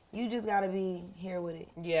you just gotta be here with it.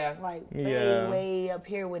 Yeah. Like way up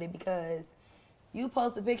here with it because you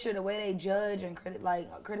post a picture, the way they judge and criticize.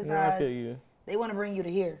 Yeah, I feel you. They want to bring you to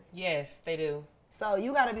here. Yes, they do. So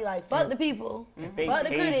you gotta be like, fuck the people, fuck the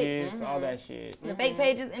critics, all that shit. the fake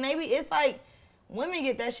pages, and it's like women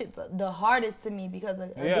get that shit the hardest to me because a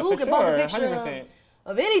dude can post a picture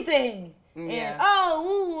of anything, and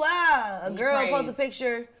a girl posts a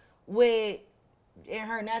picture in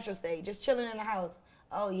her natural state, just chilling in the house.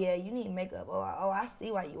 Oh yeah, you need makeup. Oh, I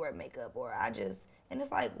see why you wear makeup, or and it's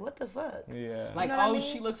like, what the fuck? Yeah. Like, you know I mean?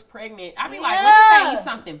 She looks pregnant. I be like, let me tell you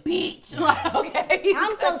something, bitch. Like, okay.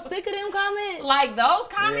 I'm so sick of them comments. Like, those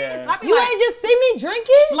comments. I be you like, ain't just see me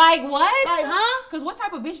drinking? Like, what? Like, huh? Because what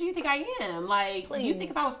type of bitch do you think I am? Like, you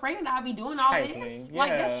think if I was pregnant, I'd be doing all this? Yeah.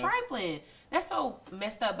 Like, that's trifling. That's so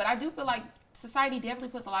messed up. But I do feel like society definitely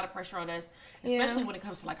puts a lot of pressure on us, especially when it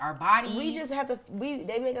comes to, like, our bodies. We just have to,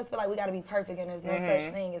 they make us feel like we got to be perfect, and there's no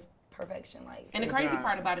such thing as perfection. Like, and the crazy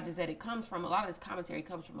part about it is that it comes from, a lot of this commentary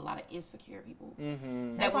comes from a lot of insecure people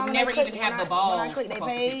that That's would never even have the balls to post a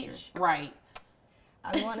picture. Right.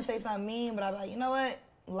 I want to say something mean, but I'm like, you know what?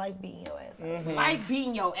 Life beating your ass. Life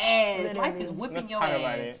beating your ass. Literally. Life is whipping your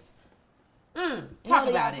ass. Talk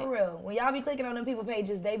about it. For real. When y'all be clicking on them people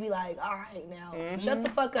pages, they be like, all right, now, shut the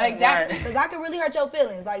fuck up. Exactly. Because I can really hurt your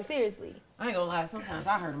feelings. Like, seriously. I ain't gonna lie, sometimes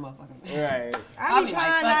I hurt a motherfucker. Right. I be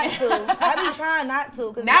trying not to. I be trying not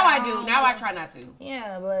to. Cause Now I do. Now I try not to.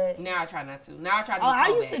 Yeah, but. Now I try not to. Now I try to I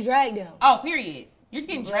used to drag them. Oh, period. You're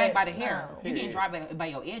getting dragged by the hair. No. You're getting dragged by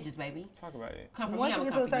your edges, baby. Talk about it. Come from Once me, you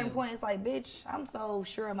I'm get to a certain you. point, it's like, bitch, I'm so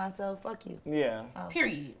sure of myself. Fuck you. Yeah.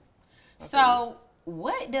 Period. So,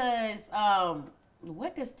 what does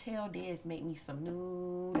tell Des make me some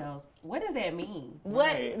noodles? What does that mean?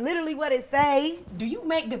 Literally what it say. Do you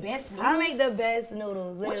make the best noodles? I make the best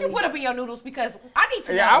noodles. Literally. What you put up in your noodles? Because I need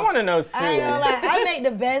to know. Yeah, I want to know too. I ain't gonna lie, I make the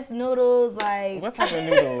best noodles. Like, what type of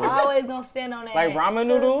noodles? I always gonna stand on that. Like ramen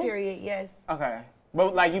noodles? Period. Yes. Okay,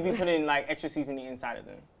 but like you be putting like extra seasoning inside of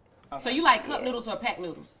them. Okay. So you like cup noodles or packed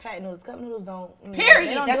noodles? Packed noodles. Cup noodles don't. Period.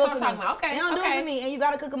 They don't That's do it what I'm for talking me. about. Okay. They don't do it for me, and you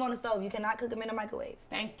gotta cook them on the stove. You cannot cook them in the microwave.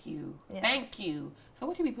 Thank you. Yeah. Thank you. So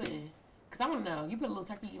what you be putting? Cause I want to know. You put a little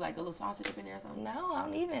turkey, like a little sausage up in there or something? No, I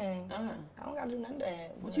don't even. I don't gotta do none of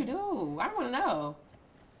that. What you do? I want to know.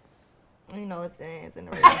 You know, it's in the wrist. It's in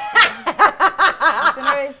the wrist.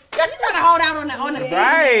 Cause you trying to hold out on the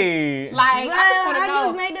Right. Like, But I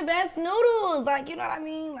just make the best noodles. Like, you know what I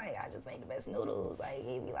mean? Like, I just make the best noodles. Like,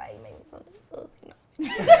 he'd be like, make me some noodles, you know.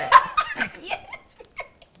 Yes.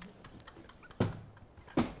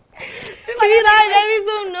 He be like, make me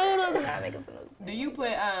some noodles, and I make him some noodles. Do you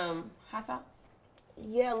put hot sauce?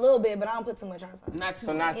 Yeah, a little bit, but I don't put too much hot sauce. Not too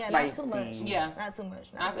So much. not Not spicy. too much. Yeah. Not too much.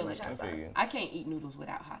 I Not feel too much it. hot sauce. I can't eat noodles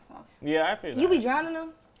without hot sauce. Yeah, I feel that. You be drowning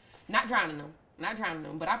them? Not drowning them,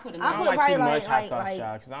 but I put I enough. I put don't like probably too much hot like sauce,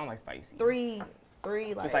 y'all, because I don't like spicy. 3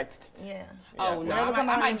 3, like, just like yeah. Oh no, I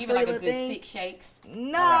might give it like a good 6 shakes.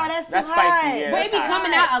 No, that's too hot. Spicy, yeah, But it be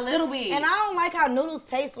coming out a little bit. And I don't like how noodles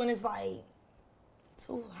taste when it's like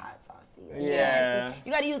too hot saucy. Yeah.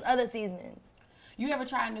 You gotta use other seasonings. You ever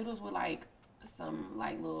tried noodles with like some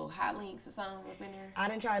like little hot links or something up in there? I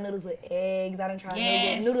done tried noodles with eggs. I done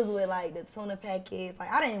tried noodles with like the tuna packets.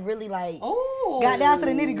 Like I didn't really like got down to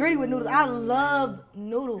the nitty gritty with noodles. I love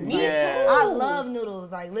noodles. Me too. I love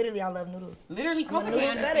noodles. Like literally, I love noodles. Literally, Coco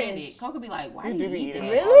can't understand it. Coco be like, "Why do you eat that?"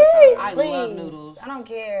 Really? I love noodles. I don't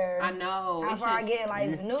care. I know. How far I get,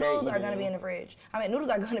 like noodles are gonna be in the fridge. I mean, noodles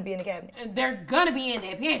are gonna be in the cabinet. They're gonna be in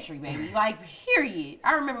that pantry, baby. Like, period.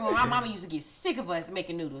 I remember when my mama used to get sick of us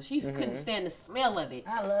making noodles. She couldn't stand the smell of it.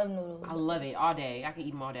 I love noodles. I love it all day. I can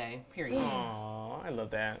eat them all day. Period. Oh, I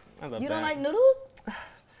love that. You don't like noodles?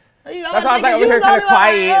 That's why I was like over here kind of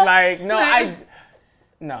quiet. Like, no,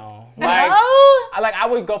 no. Like, I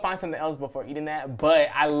would go find something else before eating that. But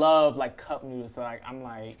I love like cup noodles. So like, I'm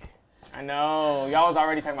like, I know y'all was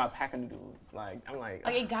already talking about pack of noodles. Like, I'm like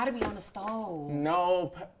it gotta be on the stove.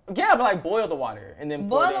 No, yeah, but like boil the water and then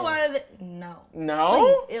boil the water.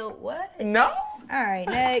 No. Please, what? No. All right,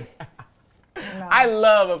 next. No. I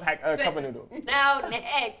love a cup of noodles. No,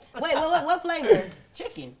 next. Wait, what flavor?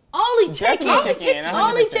 Chicken. Only chicken.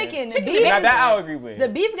 Only chicken. The beef. Now that I'll agree with. The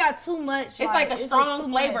beef got too much. It's like a strong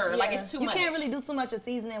flavor. Like it's too much. You can't really do too much of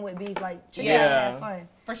seasoning with beef. Like chicken, have fun.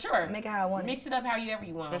 For sure. Make it how I want it. Mix it up however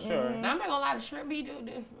you want. For sure. Now I'm not gonna lie, the shrimp do hit a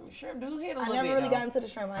little bit. I never really got into the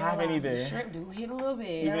shrimp. I haven't either. The shrimp do hit a little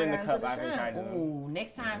bit. Even in the cup, I haven't tried them. Ooh,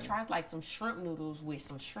 next time try like some shrimp noodles with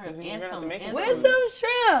some shrimp with some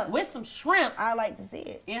shrimp. With some shrimp. I like to see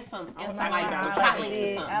it. And some like some hot links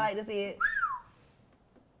or something. I like to see it.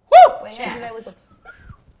 Woo! Wait, how do that whistle?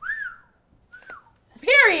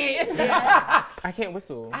 Period. Yeah. I can't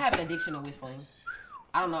whistle. I have an addiction to whistling.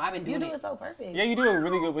 I don't know. I've been doing it. You do it so perfect. Yeah, you do a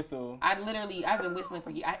really good whistle. I've been whistling for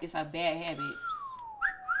years. It's a bad habit.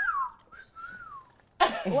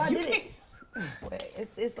 Well, I did it. Wait,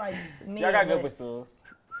 it's like me. Y'all got good whistles.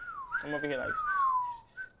 I'm over here like.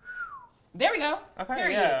 There we go. Okay,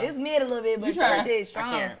 period. yeah. It's mid a little bit, but you try. Shit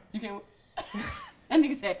strong. I can't. You can. That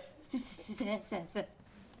nigga said.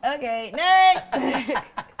 Okay, next.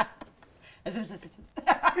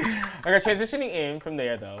 Okay, transitioning in from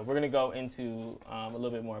there though, we're gonna go into a little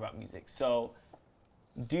bit more about music. So,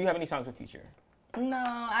 do you have any songs with Future?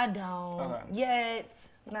 No, I don't. Okay. Yet.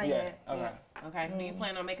 Not yet. Okay. Yeah. Okay. Do you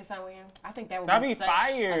plan on making something with him? I think that would That'd be be such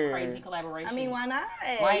fire. a crazy collaboration. I mean, why not?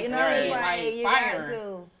 Like, you know, period. like you fire. got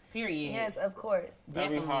to. Period. Yes, of course.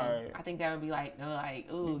 Definitely. That'd be hard. I think that would be like,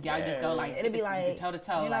 ooh, y'all just go like, it'd be like toe to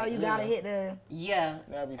toe. You know, like, you gotta hit the. Yeah.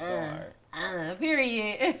 That'd be so hard.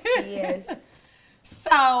 Period. Yes.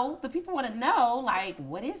 So the people want to know, like,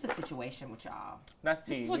 what is the situation with y'all? That's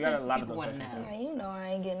tea. This is You what got a these lot of people those want to questions. know. Yeah, you know I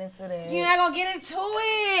ain't getting into that. You're not gonna get into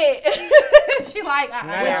it. She like,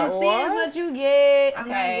 What you see is what you get. I'm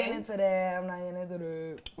not Okay. getting into that. I'm not getting into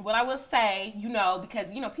that. What I will say,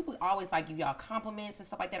 because people always like give y'all compliments and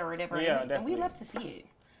stuff like that or whatever. Yeah, and we love to see it.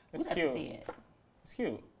 It's we love cute. to see it. It's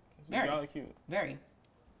cute. Very. Y'all are cute. Very.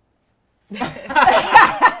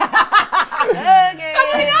 Okay.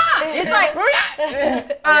 It's like,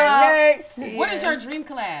 Next. what is your dream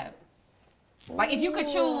collab? Like, if you could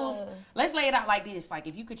choose, let's lay it out like this. Like,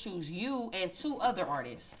 if you could choose you and 2 other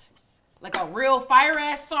artists, like a real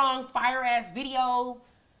fire-ass song, fire-ass video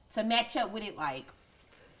to match up with it, like,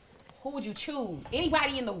 who would you choose?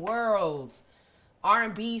 Anybody in the world.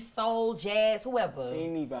 R&B, soul, jazz, whoever.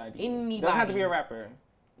 Anybody. Anybody. Doesn't have to be a rapper.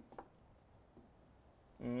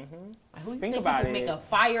 Like, who you Think think about would it. make a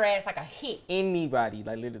fire-ass, like a hit? Anybody,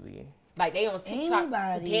 like literally. Like, they on TikTok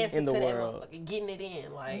Anybody. dancing In the to that world. motherfucker, getting it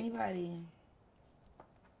in. Like, Anybody.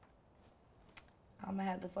 I'm gonna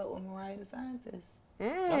have to fuck with Mariah the Scientist.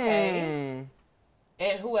 Okay.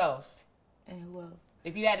 And who else? And who else?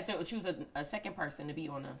 If you had to choose a second person to be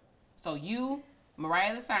on so you,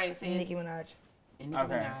 Mariah the Scientist, Nicki Minaj. and Nicki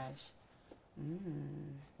Okay. Minaj.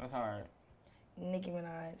 That's hard. Nicki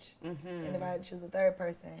Minaj. Mm-hmm. And if I had to choose a third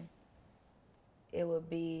person, it would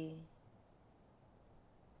be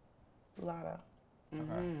Lotto.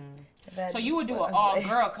 So you would do an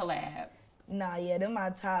all-girl collab. Nah, yeah, they're my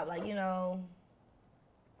top, like, you know.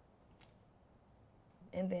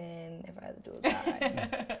 And then if I had to do a guy,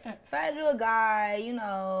 if I had to do a guy, you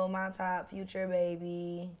know, my top, Future,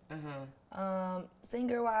 Baby.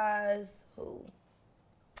 Singer-wise, who?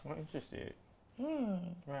 I'm interested. Right,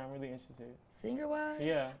 I'm really interested. Singer-wise?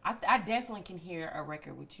 Yeah. I definitely can hear a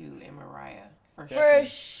record with you and Mariah. For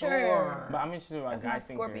sure. But I'm interested about That's guy my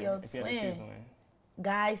singer. Scorpio If you had to choose twin. one.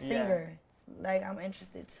 Guy singer. Like, I'm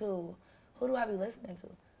interested too. Who do I be listening to?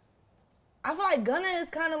 I feel like Gunna is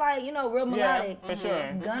kind of like, you know, real melodic. Yeah, for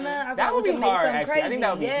sure. Gunna, I feel that like would we be can hard, make something actually. crazy. I think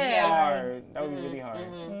that would be hard. That would be really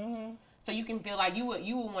hard. So you can feel like you would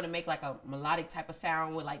want to make like a melodic type of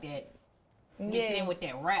sound with like that, mixing in with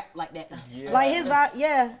that rap, like that. Yeah. Like his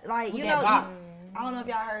vibe, like, you know, I don't know if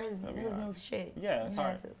y'all heard his new shit. Yeah, it's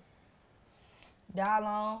hard. Dial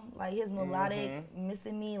On, like his melodic,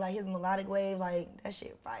 Missing Me, like his melodic wave, like that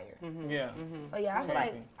shit fire. Yeah. So yeah, I feel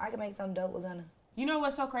like I can make something dope with Gunna. You know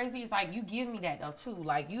what's so crazy is like you give me that though too.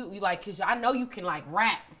 Like you like, cause I know you can like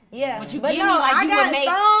rap. Yeah, but you but give no, me like I you got would make,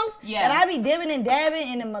 songs that I be dibbing and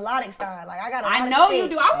dabbing in the melodic style. Like I got a lot I know of shit. you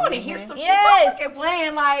do. I want to hear some shit. I'm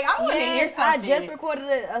playing like I want to hear something. I just recorded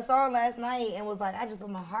a song last night and was like, I just put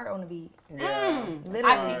my heart on the beat.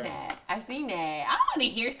 Literally. I seen that. I want to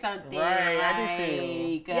hear something. Right, I do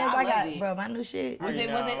too. Yes, I got, bro, my new shit. Was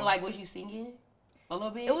it like, was you singing? A little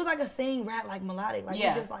bit? It was like a sing rap, like melodic, like you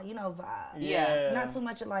just like, you know, vibe. Yeah. Not too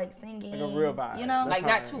much of like singing. Like a real vibe. You know? Like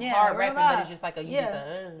not too hard rapping, but it's just like a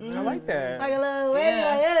I like that. Like a little wavy,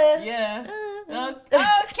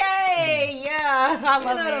 Okay, yeah. I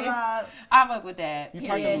love it. I fuck with that. You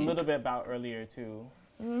talked a little bit about earlier too.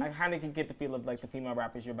 I kind of can get the feel of like the female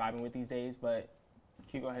rappers you're vibing with these days, but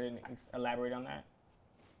can you go ahead and elaborate on that?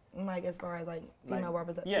 Like as far as like female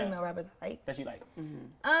rappers, like that you like.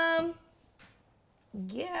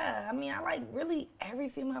 Yeah, I mean, I like really every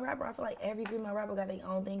female rapper. I feel like every female rapper got their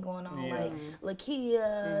own thing going on. Like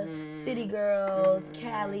Lakia, City Girls,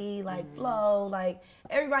 Cali, like Flo, like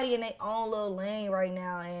everybody in their own little lane right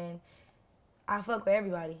now, and I fuck with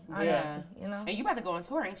everybody. Honestly, you know. And you about to go on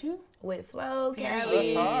tour, ain't you? With Flo,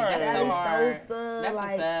 Cali, That's so hard. Sosa, That's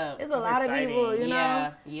like what's up. it's a lot of people, you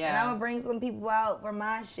know. Yeah. And I'm gonna bring some people out for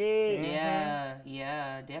my shit.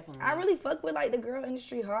 Yeah, definitely. I really fuck with like the girl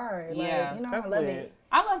industry hard. Like, you know, I love it.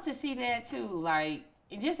 I love to see that too. Like,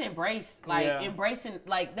 just embrace, like embracing,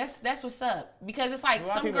 like that's what's up. Because it's like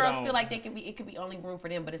some girls feel like it could be only room for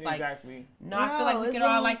them, but it's like no, I feel like we could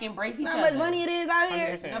all like embrace each other. How much money it is out here?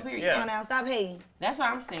 100%. No, period. Come on now, stop hating. That's what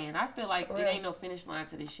I'm saying. I feel like it ain't no finish line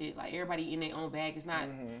to this shit. Like everybody in their own bag. It's not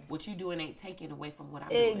what you doing ain't taken away from what I'm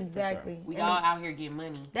doing. Exactly. We all out here getting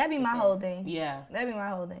money. That'd be my whole thing. Yeah. That'd be my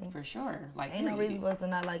whole thing. For sure. Like ain't no reason for us to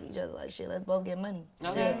not like each other. Like shit, let's both get money.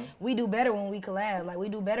 Okay. Shit. We do better when we collab. Like we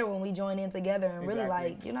do better when we join in together and really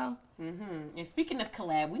like, you know. And speaking of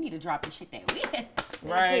collab, we need to drop the shit that we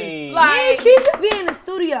right. Like me and Keisha be in the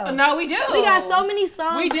studio. No, we do. We got so many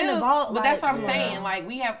songs in the vault. But that's what I'm saying. Like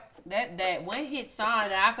we have that one hit song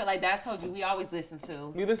that I feel like that I told you we always listen to.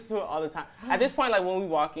 We listen to it all the time. At this point, like when we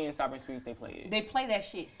walk in Stop and Sweets, they play it. They play that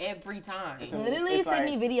shit every time. Literally send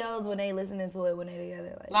me videos when they listening to it when they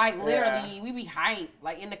together. Like literally, we be hyped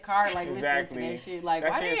like in the car, like listening to that shit. Like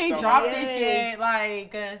that why shit they ain't so drop this shit?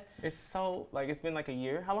 Like it's so like it's been like a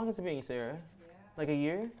year. How long has it been, Sarah? Like a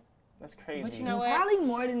year? That's crazy. But you know what? Probably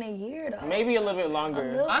more than a year though. Maybe a little bit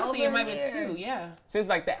longer. Honestly, it might be 2. Yeah. Since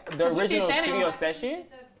like the original studio session.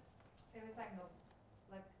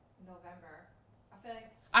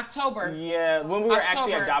 October. Yeah, when we were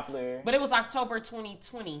actually at Doppler. But it was October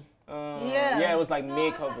 2020. Yeah, it was like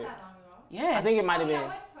mid-COVID. Yeah, I think it might have been.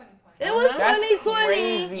 It was 2020.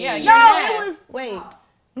 Crazy. Yeah, it was. Wait.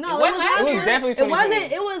 No, it was definitely 2020. It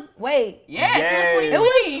wasn't. It was. Wait. Yes, it was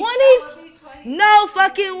 2020. It was 2020. No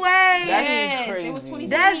fucking way. Yes, crazy. it was 2020.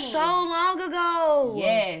 That's so long ago.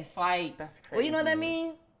 Yes, like that's crazy. Well, you know what that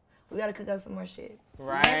means? We gotta cook up some more shit.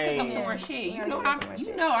 Right. Let's cook up some more shit. You know,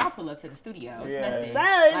 I'll pull up to the studio. It's nothing.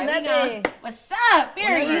 Nothing. What's up?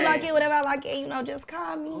 Period. Whenever you like it, whatever I like it, you know, just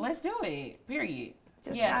call me. Let's do it. Period.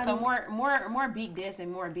 Just so more beat this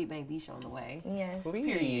and more beat bang beat show on the way. Yes. Please.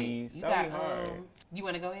 Period. You got hard. You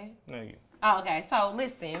want to go ahead? No, you. Oh, okay. So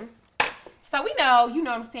listen. So we know, you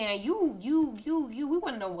know what I'm saying. We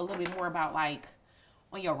want to know a little bit more about like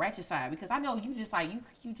on your ratchet side because I know you just like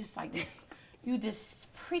you this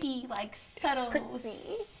pretty like subtle,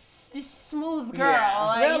 just smooth girl.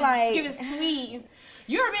 Yeah. Real like give it sweet.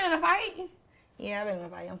 You ever been in a fight? Yeah, I've been in a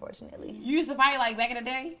fight, unfortunately. You used to fight like back in the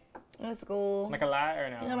day? In school. Like a lot or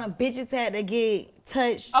no? You know, them bitches had to get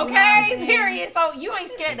touched. Okay, period. So you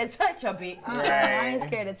ain't scared to touch a bitch. I ain't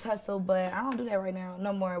scared to tussle, but I don't do that right now.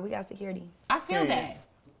 No more. We got security. I feel that.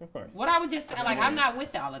 Of course. What I would just say, like, I'm not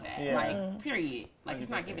with all of that. Yeah. Like, period. Like, 100%. It's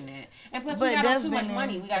not giving that. And plus, we got too much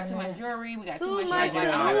money. We got too much jewelry. We got too much shit. Too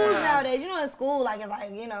much to lose nowadays. You know, in school, like, it's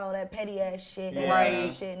like, you know, that petty ass shit. That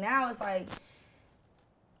right. Shit. Now it's like,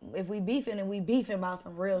 if we beefing and we beefing about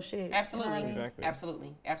some real shit. Absolutely. You know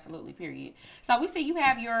Exactly. Absolutely. Period. So we see you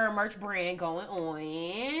have your merch brand going on.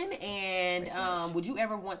 And would you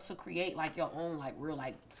ever want to create, like, your own, like, real,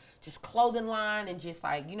 like, just clothing line and just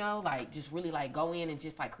like, you know, like just really like go in and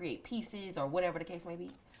just like create pieces or whatever the case may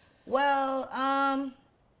be? Well,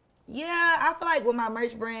 yeah, I feel like with my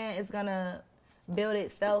merch brand, it's gonna build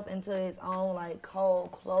itself into its own like whole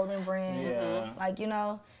clothing brand. Yeah. Like, you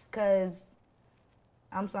know, cause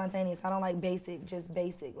I'm spontaneous. I don't like just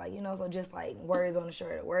basic. Like, you know, so just like words on the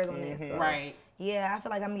shirt, words on this. So, right. Yeah, I feel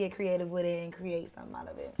like I'm gonna get creative with it and create something out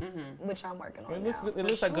of it, which I'm working on now. It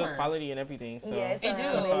looks like good quality and everything. So. Yeah, it's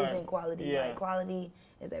amazing quality. Yeah. Like, quality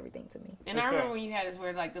is everything to me. And I remember when you had us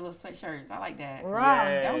wear like the little sweatshirts. I like that. Raw.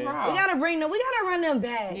 Yes. That was raw. We gotta run them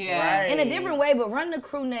back. Yeah. In a different way, but run the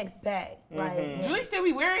crew necks back. Like, Julie still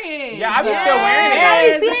be wearing it. Yeah, I be still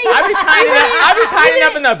wearing it. I be tying it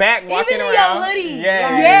up in the back, walking even in around. your hoodie.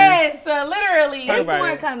 Yes, literally. It's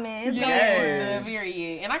more coming. It's Yes,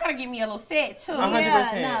 period. And I gotta give me a little set too. 100%.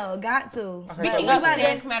 Yeah, no, got to. Speaking of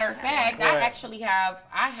sets, matter of fact, I actually have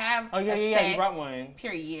a set. You brought one.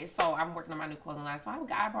 Period. So I'm working on my new clothing line. So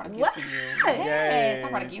I brought a gift for you. What? Yes, I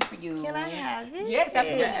brought a gift for you. Can I have it? Yes,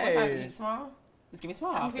 absolutely. Yes. What size are you? Small? Just give me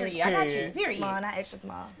small. Period. I got you. Period. Small, not extra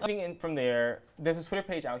small. And from there, there's a Twitter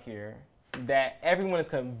page out here that everyone is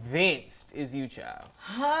convinced is you, child.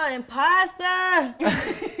 Imposter.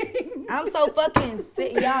 I'm so fucking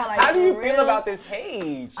sick, y'all. Like, how do you feel about this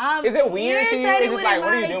page? Is it weird to you? Is it like,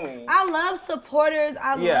 what are you doing? I love supporters.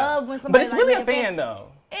 I love when somebody. But it's really a fan,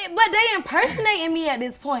 though. But they impersonating me at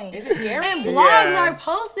this point. Is it scary? And blogs are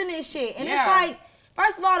posting this shit. And it's like,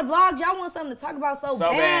 first of all, the blogs, y'all want something to talk about so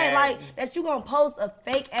bad. Like, that you gonna post a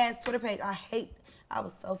fake-ass Twitter page. I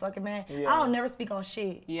was so fucking mad. I don't never speak on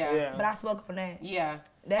shit. Yeah. But I spoke on that. Yeah.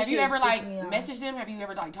 That have you ever like messaged them? Have you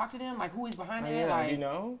ever like talked to them? Like who is behind it? Yeah, like you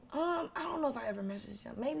know? I don't know if I ever messaged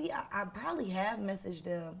them. Maybe I probably have messaged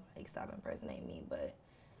them, like stop impersonating me, but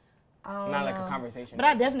I don't know. Like a conversation. But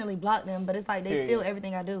I definitely blocked them. But it's like they steal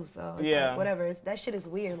everything I do. So it's like, whatever. That shit is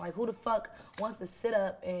weird. Like who the fuck wants to sit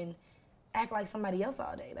up and act like somebody else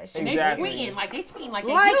all day? That shit. And they tweeting like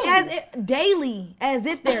they as if daily, as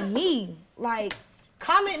if they're me. Like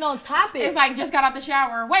commenting on topics. It's like just got out the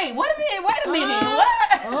shower. Wait a minute. What?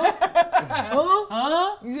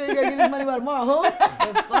 Huh? You said you gotta get this money by tomorrow,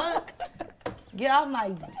 huh? The fuck? Get off my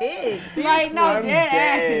dick. Like, no,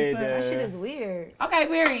 dead. That shit is weird. Okay,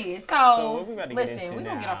 period. So listen, we're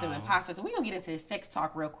gonna get off them imposters. We're gonna get into this sex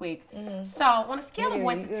talk real quick. So on a scale of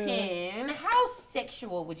 1 to 10, how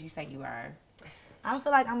sexual would you say you are? I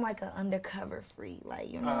feel like I'm like an undercover freak,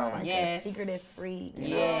 like, you know, like a secretive freak. You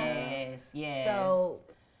know? Yes. So,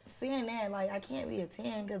 seeing that, like, I can't be a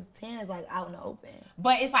 10 because 10 is like out in the open.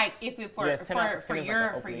 But it's like if it for your person. For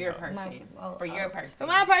your person. For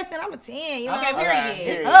my person, I'm a 10. You know? Okay, period.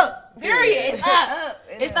 It's up. Period. It's up.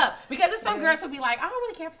 It's up. Because there's some girls who be like, I don't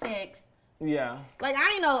really care for sex. Yeah. Like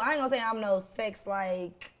I ain't gonna say I'm no sex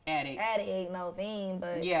like addict, no fiend,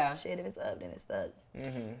 but shit, if it's up, then it's stuck.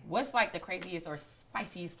 What's like the craziest or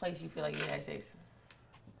spiciest place you feel like you had sex?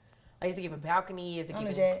 Like, is it give a balcony? Is it on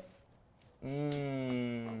the jet?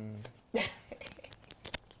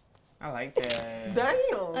 I like that.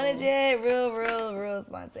 Damn. On the jet, real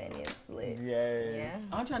spontaneous, lit. Yes.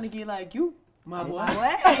 Yeah. I'm trying to get like you, my boy.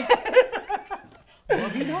 What?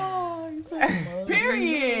 Be nice.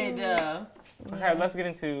 Period. Okay, let's get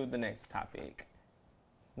into the next topic.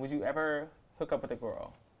 Would you ever hook up with a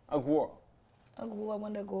girl? One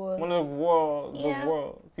of the girls. The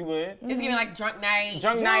girls. You would? It's giving like drunk night.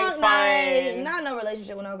 Drunk night's fine. Not no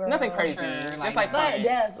relationship with no girl. Nothing crazy. Sure, just like but fun.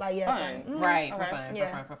 deaf, like fun. Fun. Right, okay. for fun.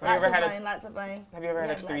 Yeah. For fun. Lots of fun. Have you ever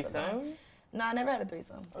had a threesome? No, I never had a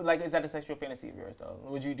threesome. Like, is that a sexual fantasy of yours though?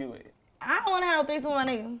 Would you do it? I don't want to have no threesome with my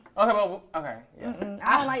nigga. Okay, well, okay, yeah.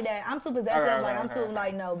 I don't like that. I'm too possessive. I'm too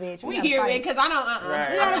like, no, bitch. We hear it because I don't.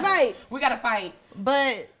 Right. We gotta fight. We gotta fight.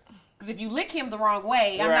 But because if you lick him the wrong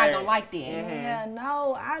way, I'm not gonna like that. Yeah,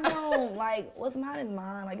 no, I don't. Like, what's mine is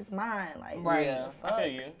mine. Like, it's mine. Like, right. Yeah, I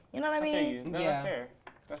feel you. You know what I mean? I feel you. No, that's fair.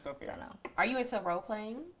 That's so fair. So, no. Are you into role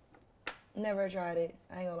playing? Never tried it.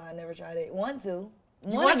 I ain't gonna lie, never tried it. Want to.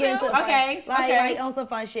 Want to? Okay. Like on some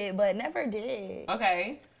fun shit, but never did.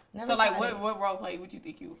 Okay. Never so like, what role play would you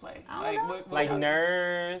think you would play? I don't know. Like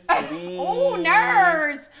nurse, police. Oh,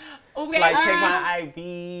 nurse. Okay. Like take my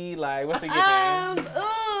IV. Like what's the good thing?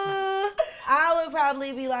 I would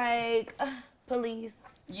probably be like police.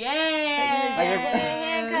 Yeah.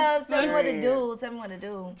 Handcuffs. Tell me what to do. Tell me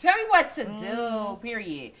what to do.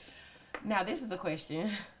 Period. Now this is a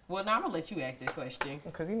question. Well, now I'm gonna let you ask this question.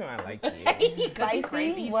 Because you know I like you. Spicy?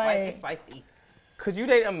 Crazy. What? Spicy. Could you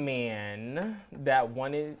date a man that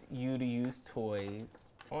wanted you to use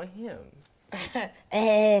toys on him?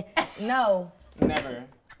 No. Never.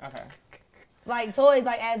 Okay. Like toys,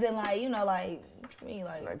 like as in like, you know, like what you mean,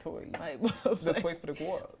 like toys. Like the toys for the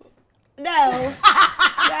girls. No.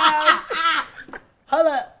 No. Hold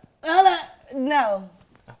up. No.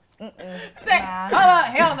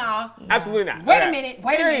 Hell no. Absolutely not. Wait a minute.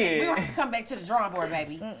 We're going to come back to the drawing board,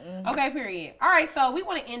 baby. Okay, period. All right, so we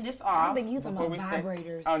want to end this off. I think you talking about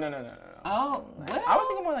vibrators. Oh, no. Oh, what? I was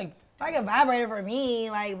thinking more like a vibrator for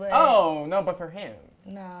me, like, but. Oh, no, but for him.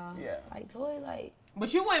 No. Yeah. Like toys, like.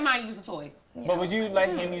 But you wouldn't mind using toys. Yeah, but would you let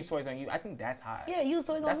him use toys on you? I think that's hot. Yeah, use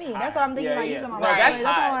toys on me. Hot. That's what I'm thinking. Like, using my that's toys.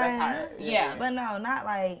 hot. That's hot. Yeah. But no, not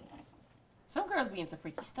like. Some girls be into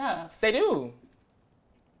freaky stuff. They do.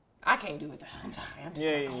 I can't do it though. I'm sorry. I'm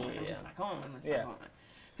just not going.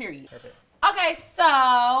 Period. Perfect. Okay, so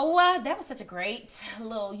that was such a great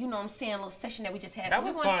little, you know what I'm saying, little session that we just had. That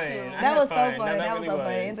was fun. That was so fun. That was so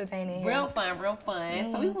fun. Entertaining. Real fun.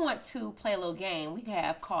 So we want to play a little game we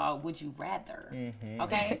have called Would You Rather.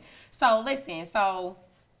 Okay? So listen,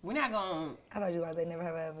 we're not going to... I thought you were about to say never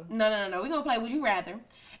have I ever. No. We're going to play Would You Rather.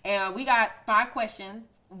 And we got 5 questions.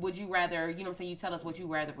 Would you rather, you know what I'm saying, you tell us what you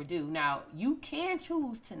rather would do. Now, you can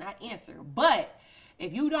choose to not answer. But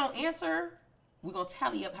if you don't answer... We're going to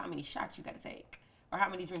tally up how many shots you got to take or how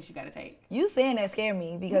many drinks you got to take. You saying that scared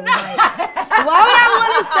me because it's like, why would I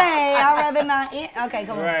want to say I'd rather not Okay,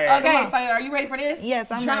 come on. Right. Okay, come on. So are you ready for this? Yes,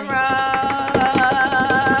 I'm ready.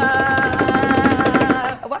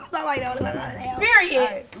 What's not like that? Period.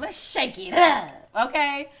 Right. Let's shake it up.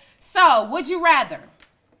 Okay? So, would you rather,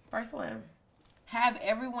 first one, have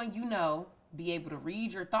everyone you know be able to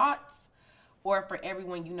read your thoughts or for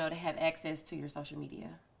everyone you know to have access to your social media?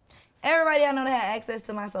 Everybody I know that have access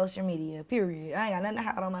to my social media, period. I ain't got nothing to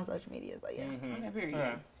hide on my social media, so yeah. Okay,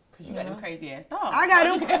 period. Because you got them crazy ass thoughts. I got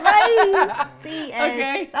them crazy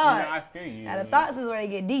ass thoughts. I feel you. Now, the thoughts is where they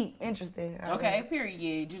get deep. Interesting. Okay,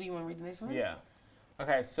 period. Judy, you want to read the next one? Yeah.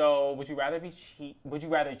 Okay, so would you rather cheat or would you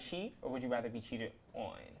rather be cheated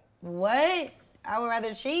on? What? I would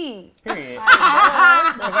rather cheat. Period. Who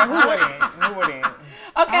wouldn't?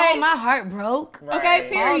 Okay. Oh, my heart broke. Right. Okay,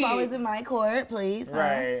 period. Ball's always in my court, please.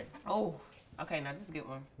 Right. Oh, okay, now this is a good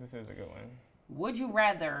one. This is a good one. Would you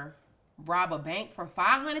rather rob a bank for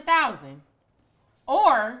 $500,000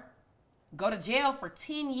 or go to jail for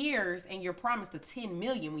 10 years and you're promised a $10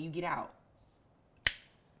 million when you get out?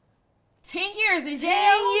 10 years in jail?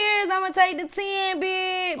 10 years, I'm going to take the 10,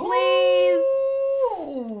 big, please.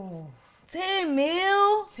 Ooh. 10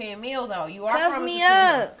 mil? 10 mil, though. You are Cuff promised me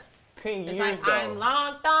up. 10 years, like, though. I'm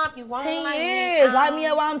locked up. You won't 10 let years. me Lock me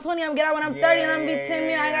up while I'm 20. I'm going to get out when I'm 30 and I'm going to be 10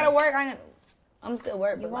 mil. I ain't got to work. I'm still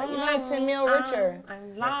working, but like, you're not 10 mil richer.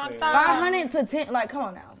 I'm locked up. 500 to 10, like, come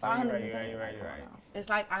on now. 500 to 10. You're right. It's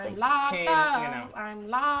like, I'm locked 10, up. I'm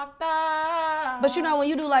locked up. But you know, when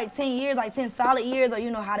you do like 10 years, like 10 solid years, or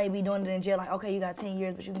you know how they be doing it in jail, like, okay, you got 10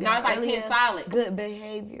 years, but you can No, it's like 10 solid. Good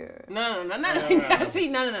behavior. No. See,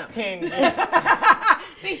 no. 10 years.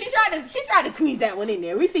 See, she tried to squeeze that one in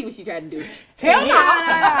there. We see what she tried to do. 10 years.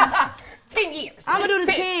 10 years. I'm going to do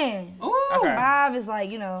the 10. Ooh. Okay. 5 is like,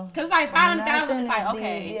 you know. Because it's like 500,000, it's like,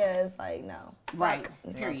 okay. Yeah, it's like, no. Right.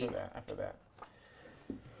 Fuck. Period. I feel that.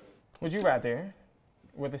 Would you rather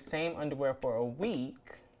wear the same underwear for a week,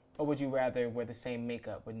 or would you rather wear the same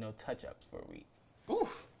makeup with no touch-ups for a week?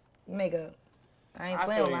 Oof. Makeup. I ain't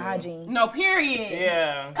playing with my hygiene. No, period.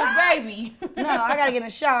 Yeah. Cause baby. No, I gotta get in the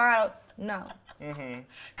shower. No.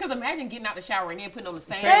 Cause imagine getting out the shower and then putting on the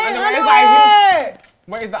same underwear. Underwear.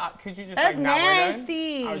 Where is the? Could you just That's like not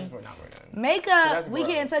nasty. wear none? I would just not wear none. Makeup, we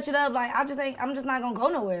gross. can't touch it up. Like I'm just not gonna go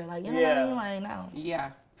nowhere. Like you know what I mean? Like no.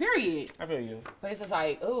 Yeah. Period. I feel you. But it's just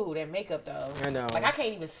like, ooh, that makeup though. I know. Like I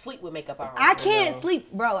can't even sleep with makeup on. I can't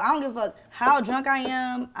sleep, bro. I don't give a fuck how drunk I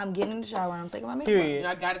am. I'm getting in the shower and I'm taking my makeup off. Period.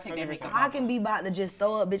 I gotta take that makeup I off. can be about to just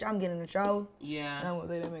throw up, bitch. I'm getting in the shower. Yeah. I'm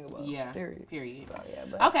gonna take that makeup off. Yeah. Period. So, yeah,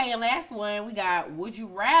 but Okay, and last one we got. Would you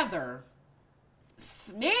rather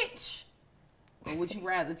snitch, or would you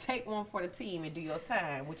rather take one for the team and do your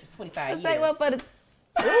time, which is 25 years? take one for the.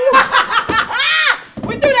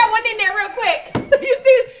 We threw that one in there real quick. You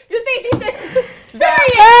see, she said,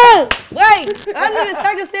 Wait, under the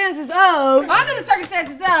circumstances of. Under the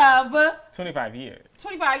circumstances of 25 years.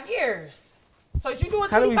 25 years. So is you doing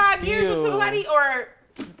How do we 25 years with feel? somebody or?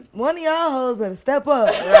 One of y'all hoes better step up.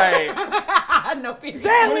 Right. No, period.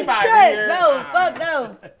 Say we 25 straight. years. No, fuck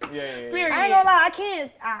no. Yeah. Period. I ain't gonna lie, I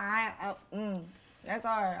can't. That's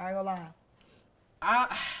hard. I ain't gonna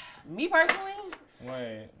lie. Me personally,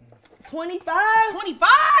 Wait. 25? 25?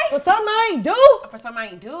 For something I ain't do? For something I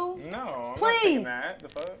ain't do? No. I'm Please. Not taking that. The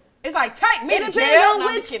fuck? It's like, take me It to depends jail. on No,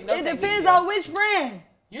 I'm which. just kidding. Don't It take me to depends jail. on which friend.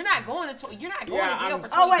 You're not going to jail for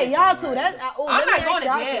Oh wait, snitching. y'all two. That's. I'm not going to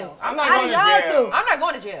jail. I'm not Out going of to y'all jail. two. I'm not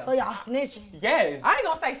going to jail. So y'all snitching. Yes. I ain't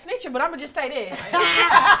gonna say snitching, but I'm gonna just say this.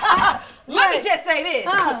 Let me just say this.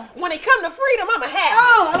 When it come to freedom, I'm a have it.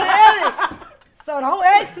 Oh, I'm having it. So don't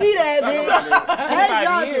ask me that,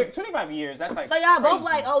 bitch. 25 years. That's like. So y'all crazy. both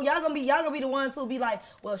like, oh, y'all gonna be the ones who be like,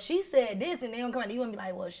 well, she said this, and they gonna come at you and be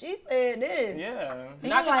like, well, she said this. Yeah.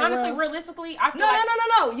 Like, honestly, realistically, I feel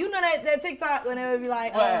No. You know that TikTok when they would be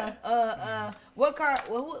like, what car?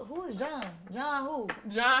 Well, who is John? John who?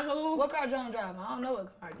 John who? What car John drive? I don't know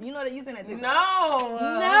what car. You know that you seen that TikTok?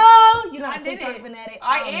 No. You're not a TikTok fanatic.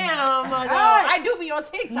 I am. I do be on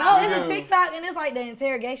TikTok. No, it's a TikTok, and it's like the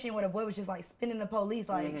interrogation where the boy was just like spinning the police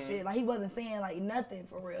like shit. Like he wasn't saying like nothing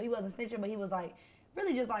for real. He wasn't snitching, but he was like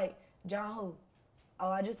really just like, John who? Oh,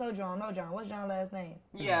 I just told John. No, John. What's John's last name?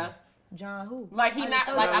 Yeah. John who? Like he not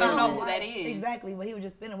like I don't know who that is. Exactly, but he was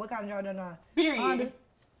just spinning. What kind of John? Period. Honda?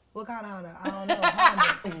 What kind of Honda? I don't know.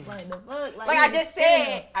 Honda. Like the fuck? Like I just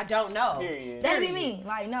said, I don't know. Period. That'd be me.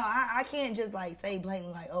 Like no, I can't just like say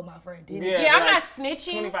blatantly like, oh my friend did it. Yeah, I'm not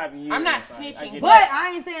snitching. 25 years. I'm not snitching. But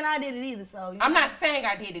I ain't saying I did it either. So I'm not saying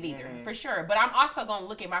I did it either, for sure. But I'm also gonna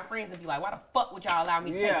look at my friends and be like, why the fuck would y'all allow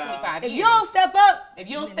me to take 25 years? If you don't step up, if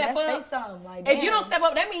you don't step up, say something. Like, if you don't step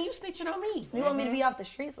up, that means you snitching on me. You want me to be off the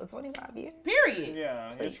streets for 25 years? Period.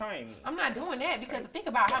 Yeah, you're trying me. I'm not doing that because think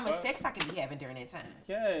about how much sex I could be having during that time.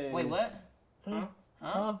 Yes. Wait, what? You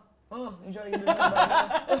trying to get this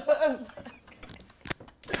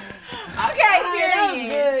Okay,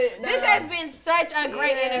 period. This has been such a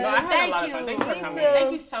great interview. No, Thank you.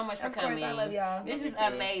 Thank you so much for coming. I love y'all. This is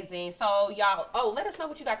amazing. So y'all, let us know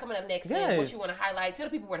what you got coming up next and what you want to highlight. Tell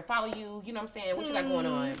the people where to follow you. You know what I'm saying? What you got going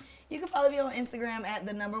on? You can follow me on Instagram at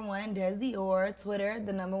 #1 Des Dior, Twitter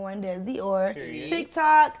 #1 Des Dior,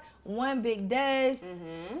 TikTok One Big Des,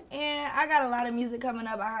 and I got a lot of music coming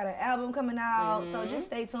up. I got an album coming out, so just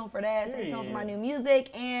stay tuned for that. Stay tuned for my new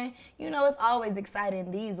music, and it's always exciting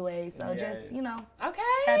these ways. So just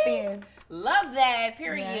tap in. Love that.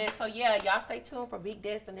 Period. So y'all stay tuned for Big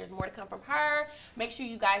Des, and there's more to come from her. Make sure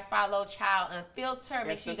you guys follow Chile Unfiltered.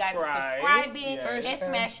 Make sure you guys are subscribing and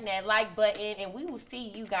smashing that like button, and we will see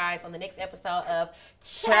you guys on the next episode of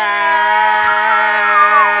Chile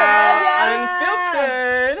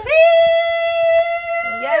Unfiltered.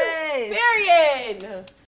 Yes.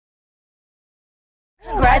 Period.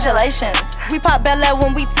 Congratulations. We pop Bella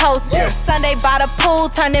when we toast. Sunday by the pool,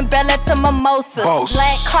 turning Bella to mimosa.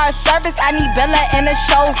 Black car service, I need Bella and a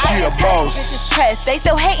chauffeur. She a boss. This is press, they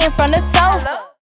still hating from the sofa.